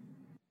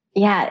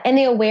 Yeah. And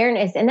the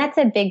awareness, and that's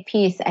a big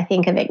piece, I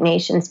think, of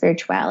Ignatian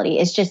spirituality,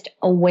 is just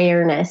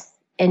awareness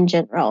in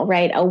general,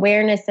 right?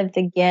 Awareness of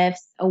the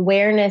gifts,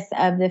 awareness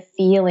of the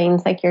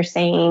feelings, like you're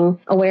saying,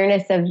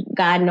 awareness of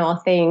God in all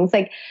things,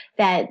 like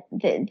that.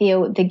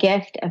 The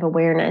gift of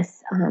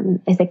awareness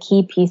is a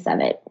key piece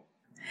of it.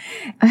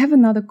 I have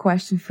another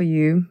question for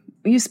you.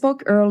 You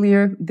spoke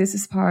earlier, this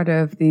is part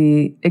of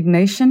the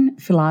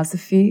Ignatian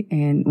philosophy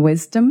and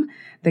wisdom,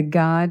 that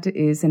God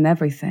is in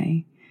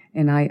everything.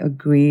 And I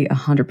agree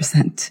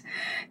 100%.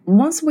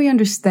 Once we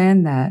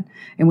understand that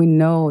and we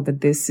know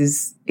that this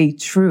is a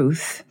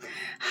truth,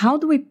 how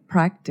do we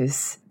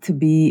practice to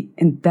be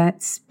in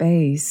that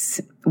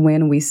space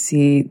when we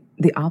see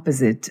the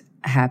opposite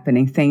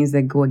happening, things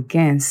that go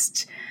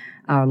against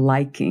our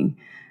liking?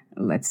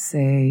 Let's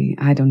say,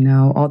 I don't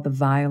know, all the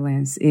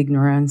violence,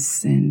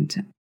 ignorance,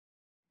 and...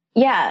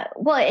 Yeah.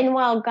 Well, and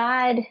while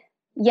God,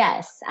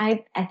 yes,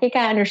 I think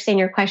I understand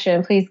your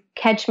question. Please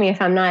catch me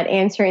if I'm not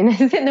answering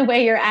this in the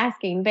way you're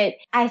asking. But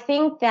I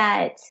think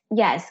that,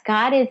 yes,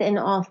 God is in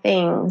all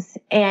things,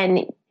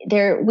 and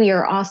we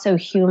are also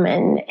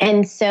human.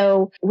 And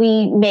so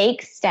we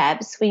make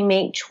steps, we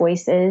make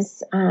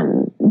choices,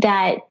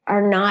 that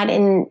are not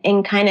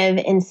in kind of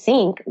in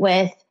sync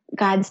with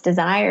God's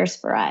desires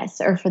for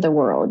us or for the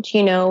world,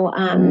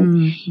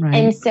 Right.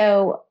 And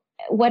so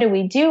what do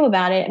we do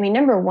about it? I mean,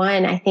 number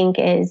one, I think,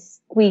 is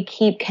we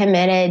keep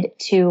committed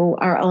to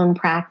our own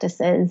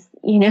practices,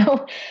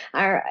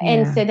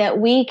 and so that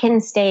we can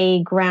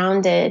stay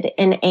grounded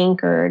and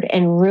anchored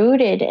and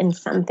rooted in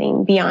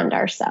something beyond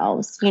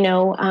ourselves,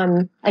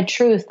 a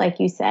truth, like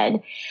you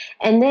said.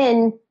 And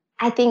then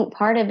I think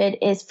part of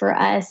it is for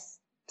us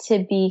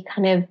to be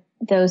kind of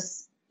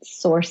those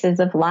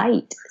sources of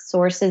light,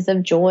 sources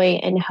of joy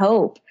and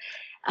hope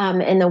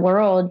in the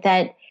world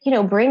that,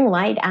 bring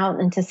light out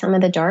into some of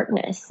the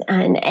darkness.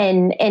 And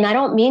I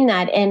don't mean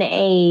that in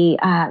a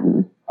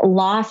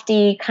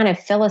lofty kind of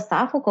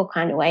philosophical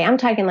kind of way. I'm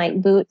talking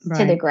like boots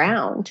to the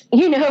ground,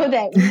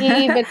 that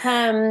we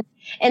become,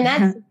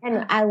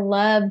 and I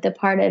love the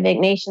part of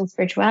Ignatian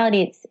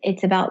spirituality.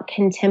 It's about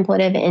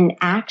contemplative in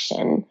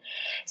action,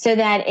 so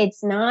that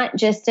it's not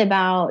just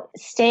about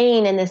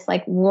staying in this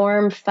like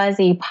warm,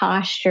 fuzzy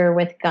posture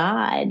with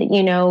God,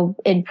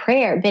 in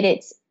prayer, but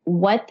it's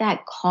what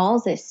that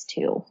calls us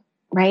to.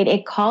 Right?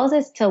 It calls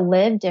us to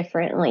live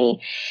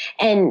differently,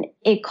 and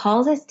it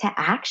calls us to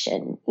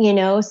action,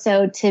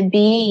 so to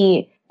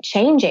be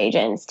change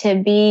agents,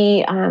 to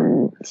be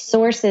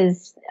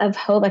sources of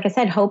hope, like I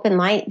said, hope and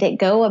light that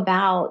go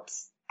about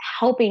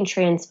helping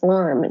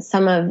transform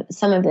some of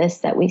this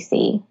that we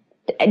see.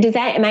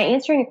 Am I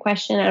answering a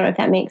question? I don't know if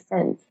that makes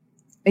sense.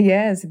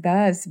 Yes, it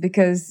does.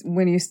 Because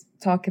when you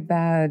talk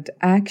about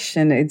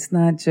action, it's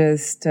not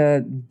just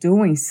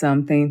doing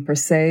something per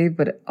se,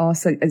 but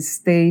also a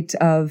state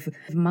of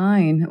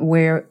mind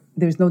where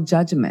there's no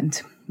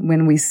judgment.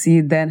 When we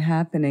see that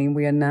happening,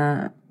 we are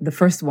not the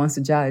first ones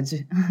to judge.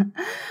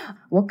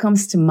 What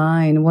comes to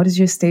mind? What is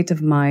your state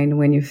of mind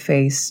when you're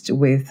faced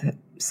with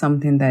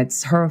something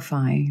that's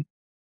horrifying?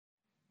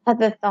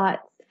 The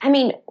thoughts. I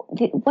mean,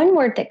 the one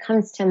word that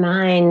comes to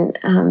mind,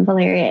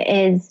 Valeria,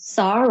 is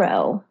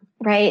sorrow.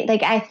 Right?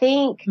 Like, I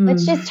think,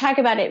 let's just talk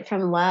about it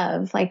from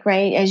love, like,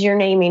 right, as you're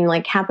naming,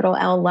 like, capital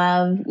L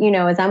love,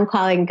 as I'm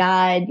calling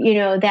God,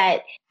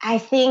 that I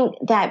think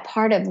that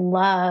part of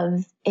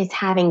love is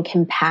having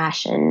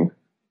compassion.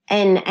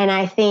 And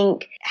I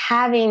think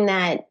having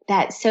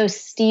that so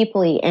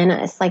steeply in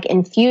us, like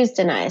infused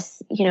in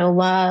us,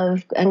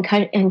 love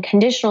and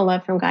conditional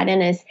love from God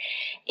in us,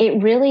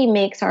 it really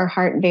makes our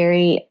heart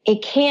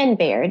it can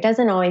bear, it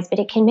doesn't always, but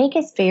it can make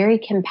us very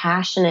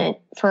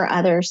compassionate for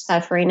others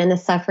suffering and the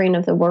suffering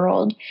of the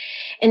world.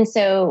 And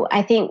so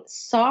I think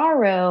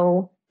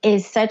sorrow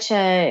is it's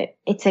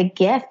a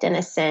gift in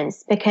a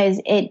sense, because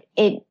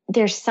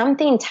there's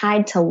something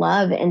tied to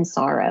love and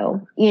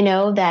sorrow,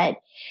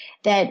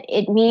 that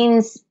it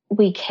means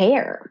we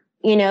care,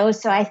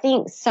 so I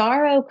think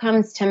sorrow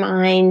comes to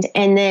mind.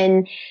 And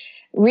then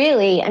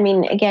really, I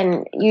mean,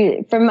 again,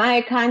 from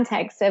my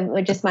context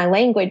of just my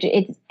language,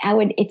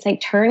 it's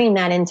like turning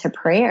that into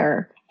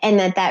prayer. And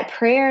that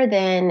prayer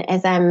then,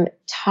 as I'm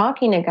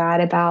talking to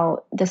God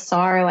about the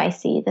sorrow I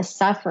see, the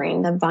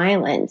suffering, the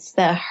violence,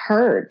 the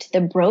hurt, the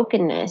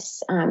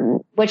brokenness,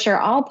 which are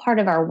all part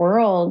of our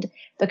world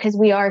because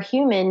we are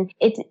human,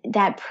 it's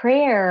that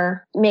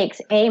prayer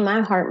makes A,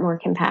 my heart more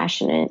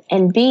compassionate,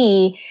 and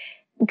B,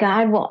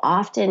 God will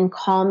often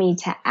call me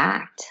to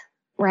act,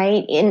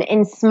 right?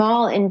 In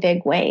small and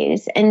big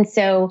ways. And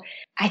so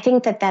I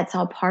think that's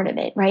all part of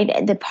it,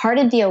 right? The part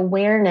of the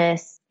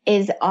awareness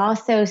is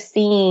also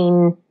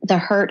seeing the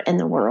hurt in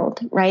the world,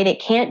 right? It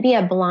can't be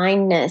a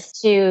blindness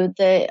to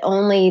that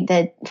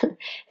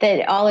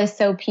all is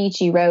so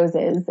peachy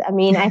roses. I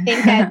mean, I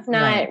think that's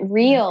not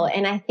real.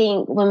 And I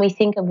think when we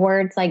think of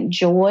words like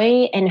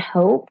joy and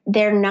hope,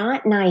 they're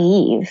not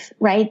naive,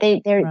 right?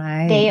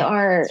 They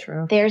are,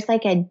 there's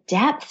like a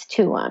depth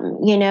to them,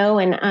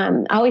 and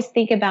I always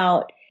think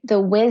about the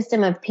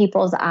wisdom of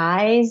people's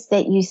eyes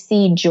that you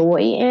see joy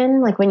in,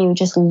 like when you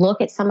just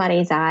look at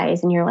somebody's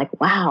eyes and you're like,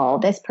 wow,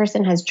 this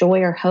person has joy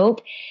or hope.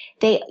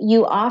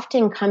 You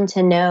often come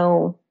to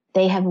know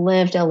they have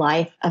lived a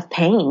life of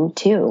pain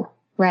too,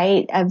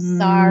 right? Of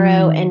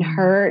sorrow and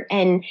hurt.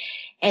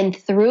 And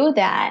through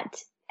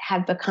that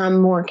have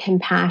become more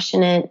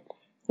compassionate,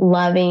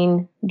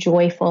 loving,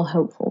 joyful,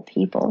 hopeful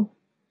people.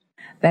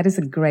 That is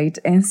a great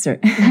answer.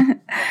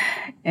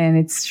 And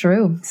it's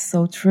true.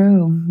 So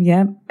true.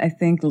 Yeah. I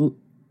think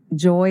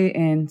joy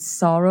and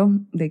sorrow,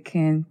 they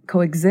can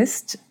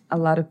coexist. A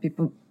lot of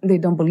people, they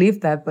don't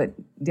believe that, but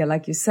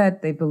like you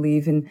said, they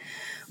believe in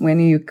when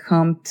you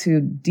come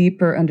to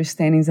deeper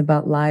understandings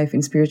about life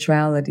and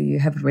spirituality, you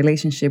have a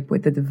relationship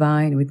with the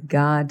divine, with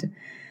God,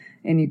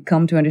 and you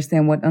come to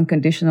understand what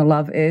unconditional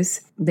love is.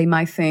 They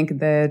might think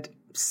that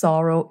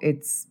sorrow,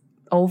 it's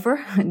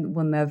over and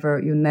you'll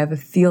never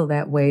feel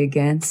that way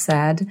again,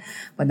 sad,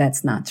 but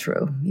that's not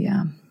true.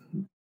 Yeah.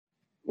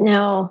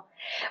 No.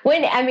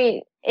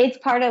 It's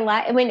part of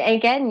life.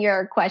 Again,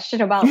 your question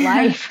about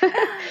life,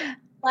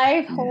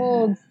 life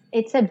holds,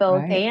 it's a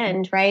both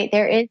and, right?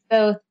 There is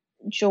both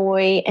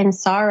joy and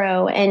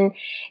sorrow. And,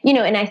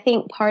 and I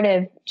think part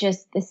of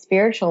just the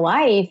spiritual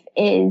life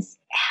is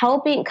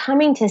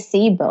coming to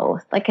see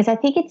both. Like, because I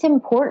think it's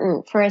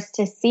important for us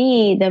to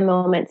see the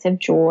moments of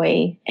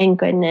joy and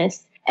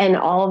goodness and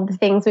all of the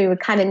things we would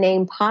kind of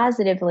name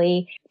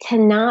positively, to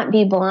not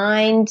be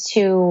blind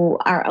to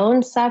our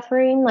own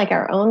suffering, like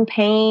our own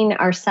pain,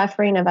 our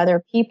suffering of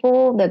other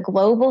people, the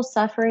global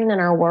suffering in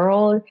our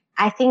world.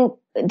 I think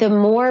the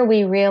more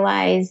we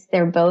realize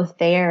they're both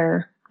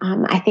there,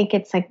 I think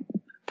it's like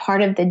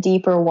part of the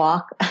deeper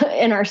walk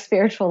in our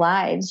spiritual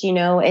lives,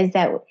 is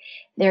that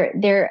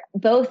they're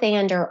both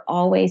and are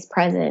always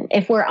present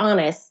if we're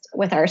honest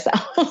with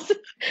ourselves.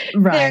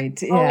 Right.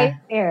 They're always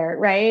there,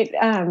 right?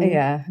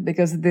 Yeah,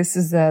 because this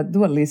is a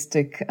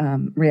dualistic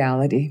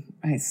reality,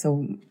 right?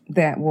 So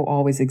that will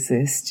always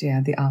exist. Yeah,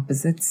 the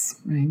opposites,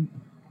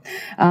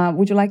 right?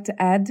 Would you like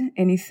to add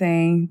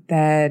anything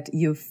that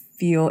you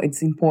feel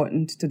it's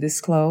important to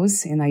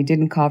disclose and I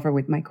didn't cover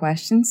with my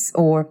questions,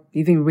 or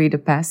even read a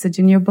passage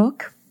in your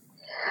book?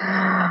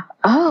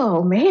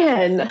 Oh,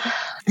 man.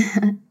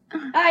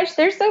 Gosh,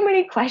 there's so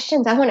many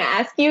questions I want to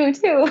ask you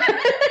too.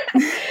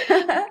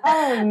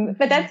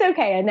 But that's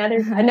okay.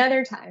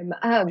 Another time.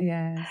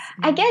 Yes.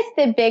 I guess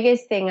the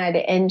biggest thing I'd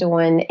end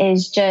on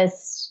is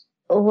just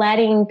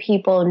letting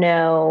people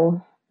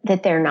know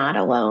that they're not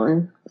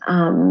alone.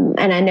 And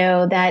I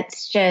know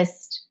that's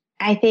just,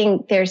 I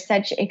think there's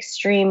such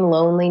extreme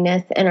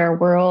loneliness in our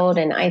world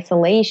and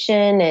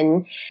isolation.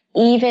 And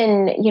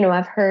even,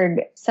 I've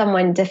heard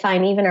someone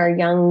define even our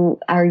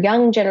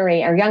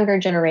younger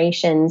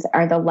generations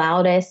are the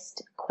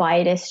loudest,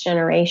 quietest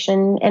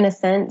generation in a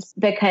sense,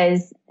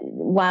 because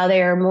while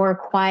they are more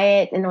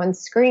quiet and on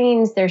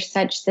screens, there's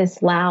such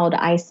this loud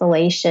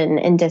isolation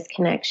and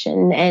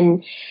disconnection.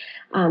 And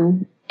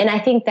I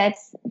think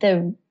that's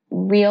the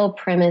real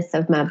premise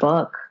of my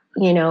book,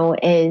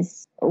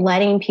 is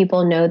letting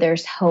people know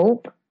there's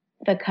hope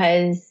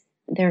because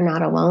they're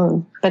not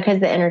alone, because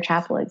the Inner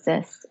Chapel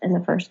exists in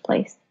the first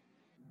place.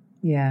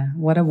 Yeah,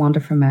 what a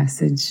wonderful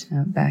message,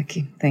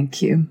 Becky.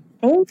 Thank you.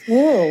 Thank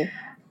you.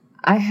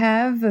 I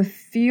have a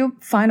few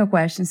final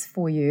questions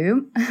for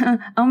you,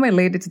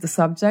 unrelated to the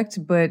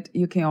subject, but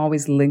you can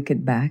always link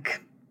it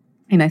back.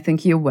 And I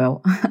think you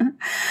will.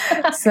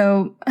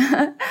 So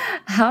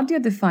how do you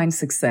define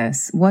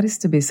success? What is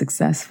to be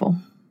successful?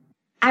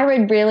 I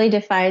would really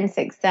define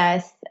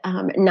success,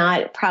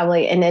 not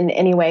probably in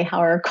any way how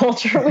our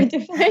culture would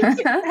define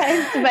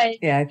success,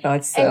 but yeah, I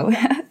thought so.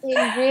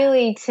 it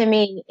really, to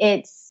me,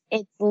 it's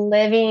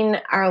living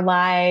our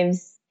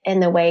lives in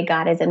the way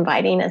God is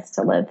inviting us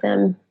to live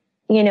them.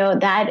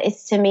 That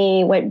is to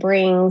me what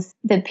brings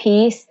the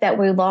peace that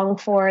we long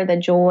for, the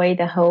joy,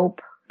 the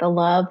hope, the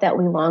love that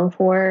we long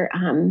for.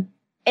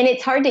 And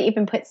it's hard to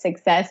even put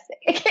success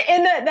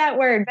in that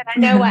word, but I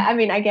know why. I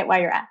mean, I get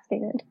why you're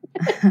asking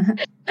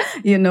it.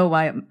 You know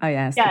why I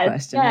asked the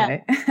question,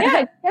 right?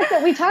 Yeah, that's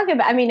what we talk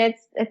about. I mean,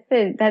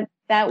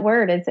 that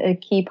word is a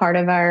key part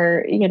of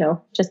our,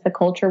 just the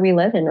culture we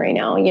live in right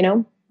now,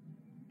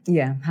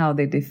 Yeah, how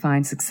they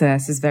define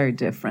success is very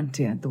different.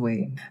 Yeah, the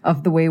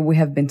way we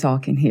have been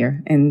talking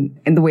here, and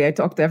the way I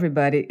talk to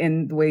everybody,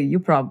 and the way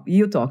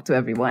you talk to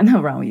everyone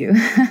around you.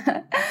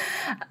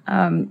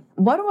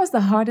 What was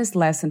the hardest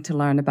lesson to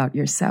learn about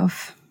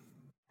yourself?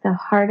 The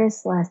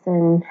hardest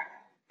lesson,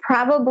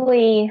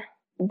 probably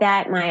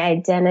that my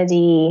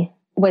identity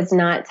is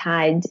not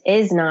tied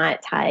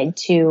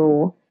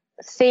to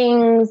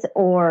things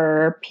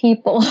or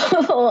people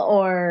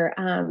or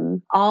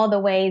all the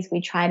ways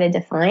we try to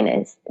define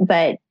us.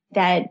 But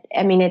that,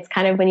 I mean, it's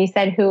kind of when you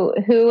said, who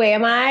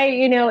am I?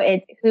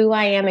 It's who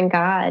I am in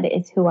God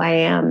is who I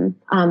am.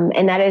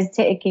 And that is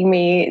taking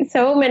me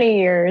so many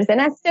years, and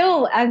I'm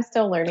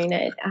still learning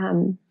it.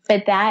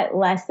 But that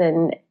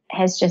lesson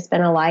has just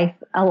been a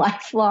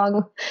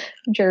lifelong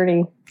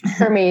journey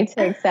for me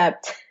to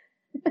accept.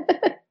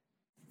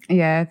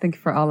 Yeah, I think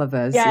for all of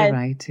us, yes. You're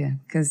right. Yeah,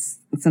 because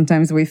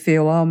sometimes we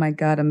feel, oh my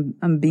God,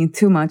 I'm being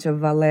too much of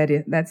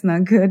Valeria. That's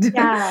not good.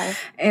 Yeah.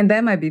 And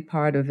that might be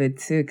part of it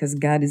too, because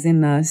God is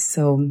in us.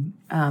 So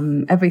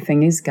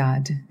everything is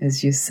God,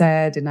 as you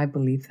said, and I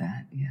believe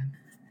that. Yeah.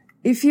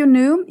 If you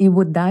knew you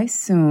would die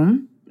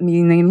soon,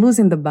 meaning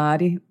losing the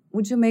body,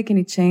 would you make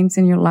any change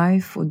in your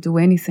life or do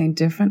anything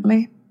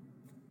differently?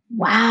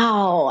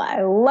 Wow,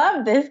 I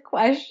love this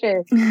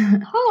question.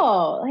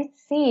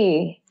 Let's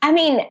see. I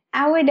mean,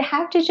 I would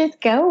have to just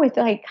go with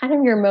like kind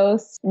of your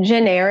most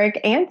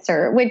generic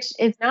answer, which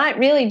is not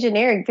really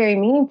generic, very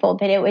meaningful,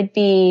 but it would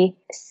be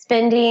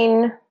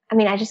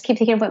I just keep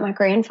thinking of what my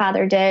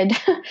grandfather did.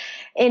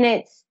 And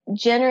it's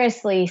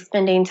generously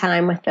spending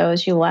time with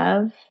those you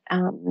love,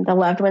 the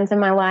loved ones in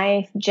my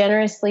life,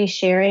 generously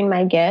sharing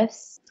my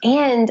gifts,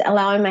 and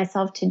allowing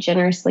myself to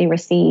generously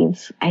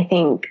receive, I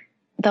think,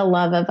 the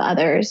love of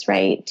others,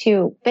 right,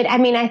 too. But I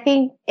mean, I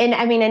think, and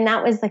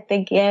that was like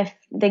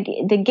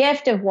the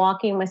gift of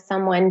walking with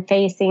someone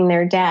facing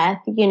their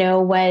death,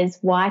 was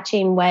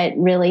watching what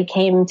really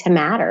came to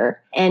matter.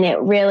 And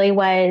it really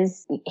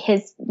was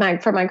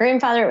for my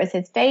grandfather, it was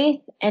his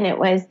faith, and it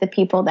was the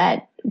people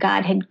that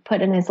God had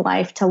put in his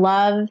life to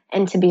love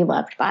and to be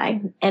loved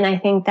by. And I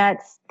think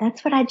that's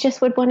what I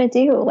just would want to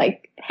do,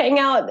 like hang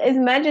out as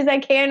much as I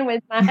can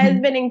with my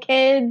husband and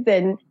kids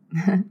and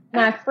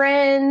my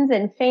friends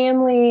and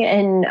family,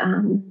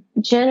 and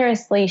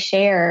generously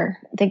share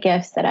the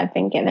gifts that I've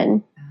been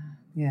given.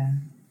 Yeah.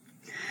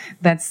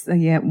 That's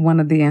one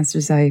of the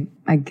answers I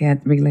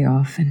get really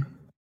often.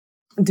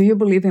 Do you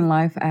believe in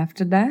life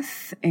after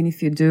death? And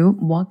if you do,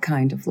 what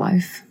kind of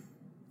life?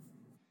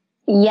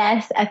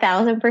 Yes,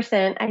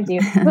 1,000%. I do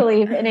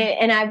believe in it.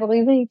 And I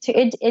believe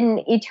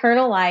in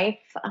eternal life,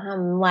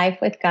 life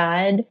with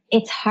God.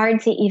 It's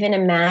hard to even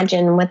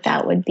imagine what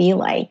that would be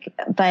like.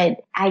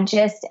 But I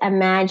just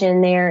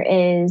imagine there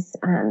is,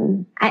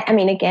 I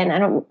mean, again, I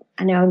know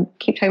I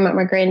keep talking about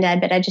my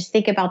granddad, but I just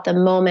think about the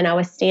moment I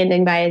was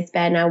standing by his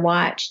bed and I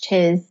watched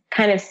his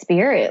kind of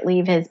spirit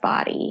leave his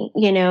body,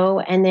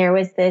 and there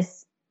was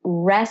this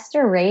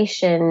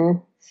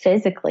restoration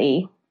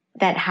physically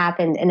that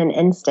happened in an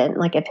instant,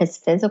 like of his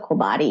physical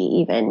body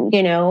even,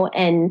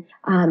 and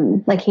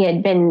like he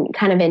had been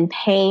kind of in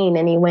pain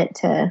and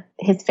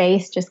his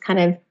face just kind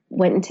of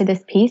went into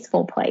this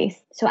peaceful place.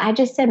 So I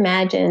just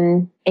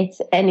imagine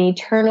it's an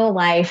eternal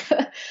life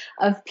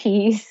of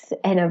peace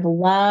and of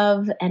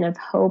love and of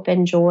hope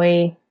and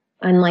joy,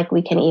 unlike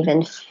we can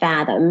even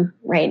fathom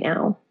right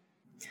now.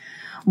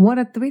 What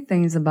are 3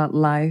 things about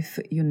life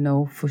you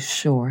know for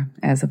sure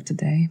as of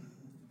today?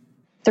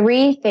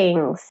 3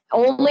 things.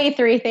 Only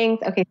 3 things.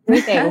 Okay,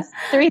 3 things.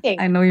 3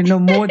 things. I know you know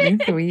more than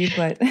 3,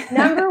 but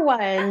number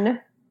 1,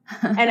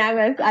 and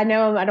I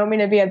know I don't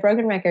mean to be a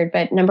broken record,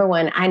 but number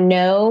 1, I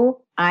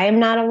know I am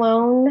not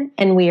alone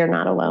and we are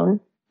not alone.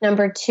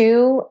 Number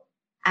 2,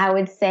 I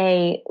would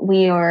say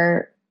we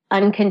are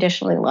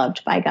unconditionally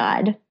loved by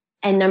God.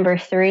 And number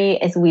 3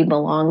 is we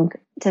belong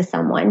to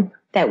someone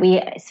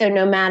so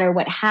no matter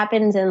what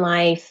happens in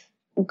life,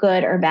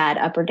 good or bad,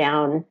 up or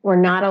down, we're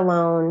not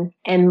alone,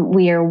 and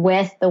we are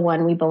with the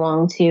one we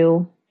belong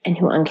to and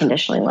who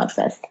unconditionally loves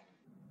us.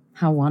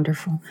 How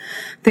wonderful.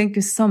 Thank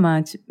you so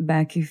much,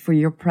 Becky, for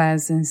your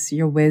presence,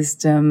 your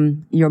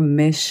wisdom, your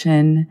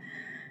mission.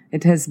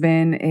 It has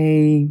been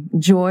a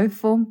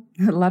joyful,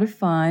 a lot of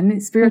fun,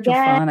 spiritual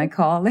fun, I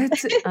call it.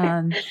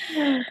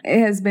 It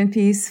has been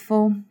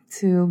peaceful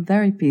to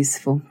very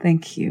peaceful.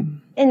 Thank you.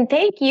 And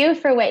thank you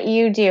for what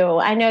you do.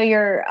 I know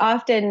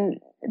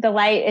the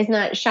light is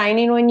not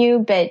shining on you,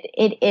 but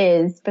it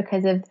is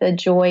because of the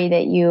joy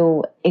that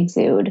you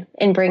exude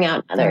and bring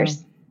out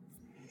others.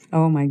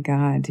 Oh my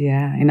God.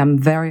 Yeah. And I'm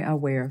very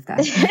aware of that.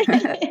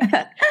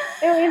 It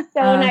was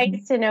so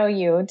nice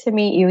to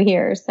meet you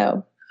here.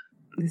 So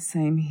the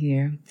same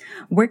here.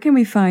 Where can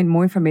we find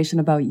more information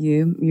about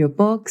you, your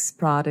books,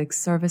 products,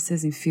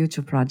 services, and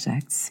future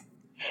projects?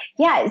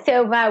 Yeah,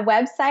 so my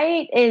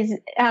website is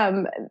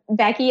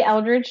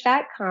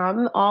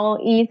BeckyEldredge.com, all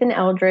E's in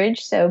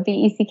Eldredge, so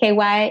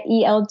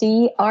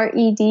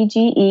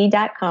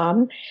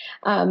BeckyEldredge.com.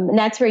 And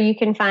that's where you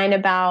can find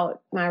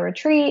about my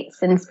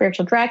retreats and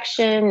spiritual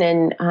direction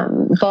and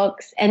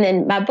books. And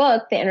then my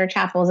book, The Inner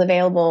Chapel, is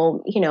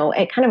available,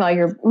 at kind of all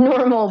your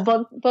normal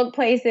book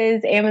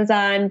places,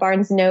 Amazon,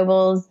 Barnes &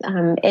 Nobles,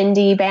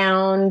 Indie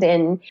Bound,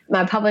 and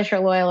my publisher,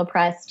 Loyola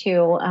Press,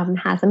 too,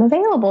 has them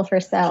available for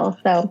sale.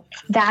 So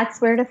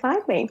that's where to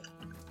find me.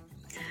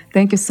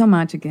 Thank you so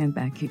much again,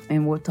 Becky,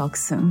 and we'll talk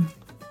soon.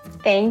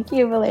 Thank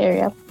you,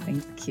 Valeria.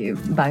 Thank you.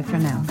 Bye for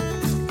now.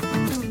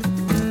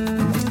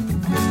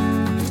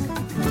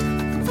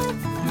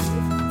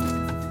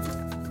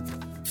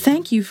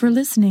 Thank you for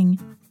listening.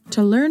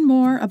 To learn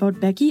more about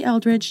Becky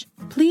Eldredge,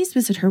 please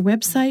visit her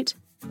website,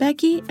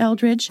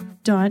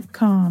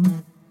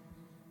 BeckyEldredge.com.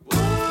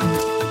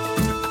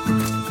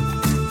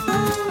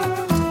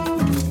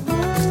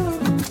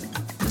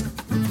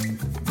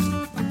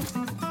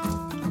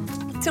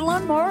 To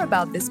learn more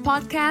about this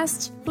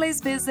podcast,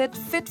 please visit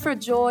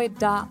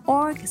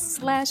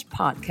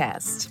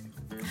fitforjoy.org/podcast.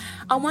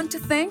 I want to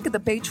thank the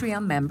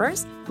Patreon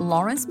members,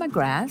 Lawrence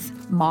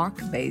McGrath, Mark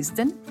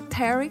Basden,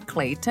 Terry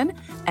Clayton,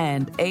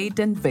 and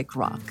Aidan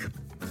Vickrock.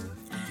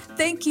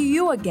 Thank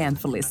you again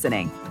for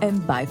listening,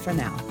 and bye for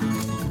now.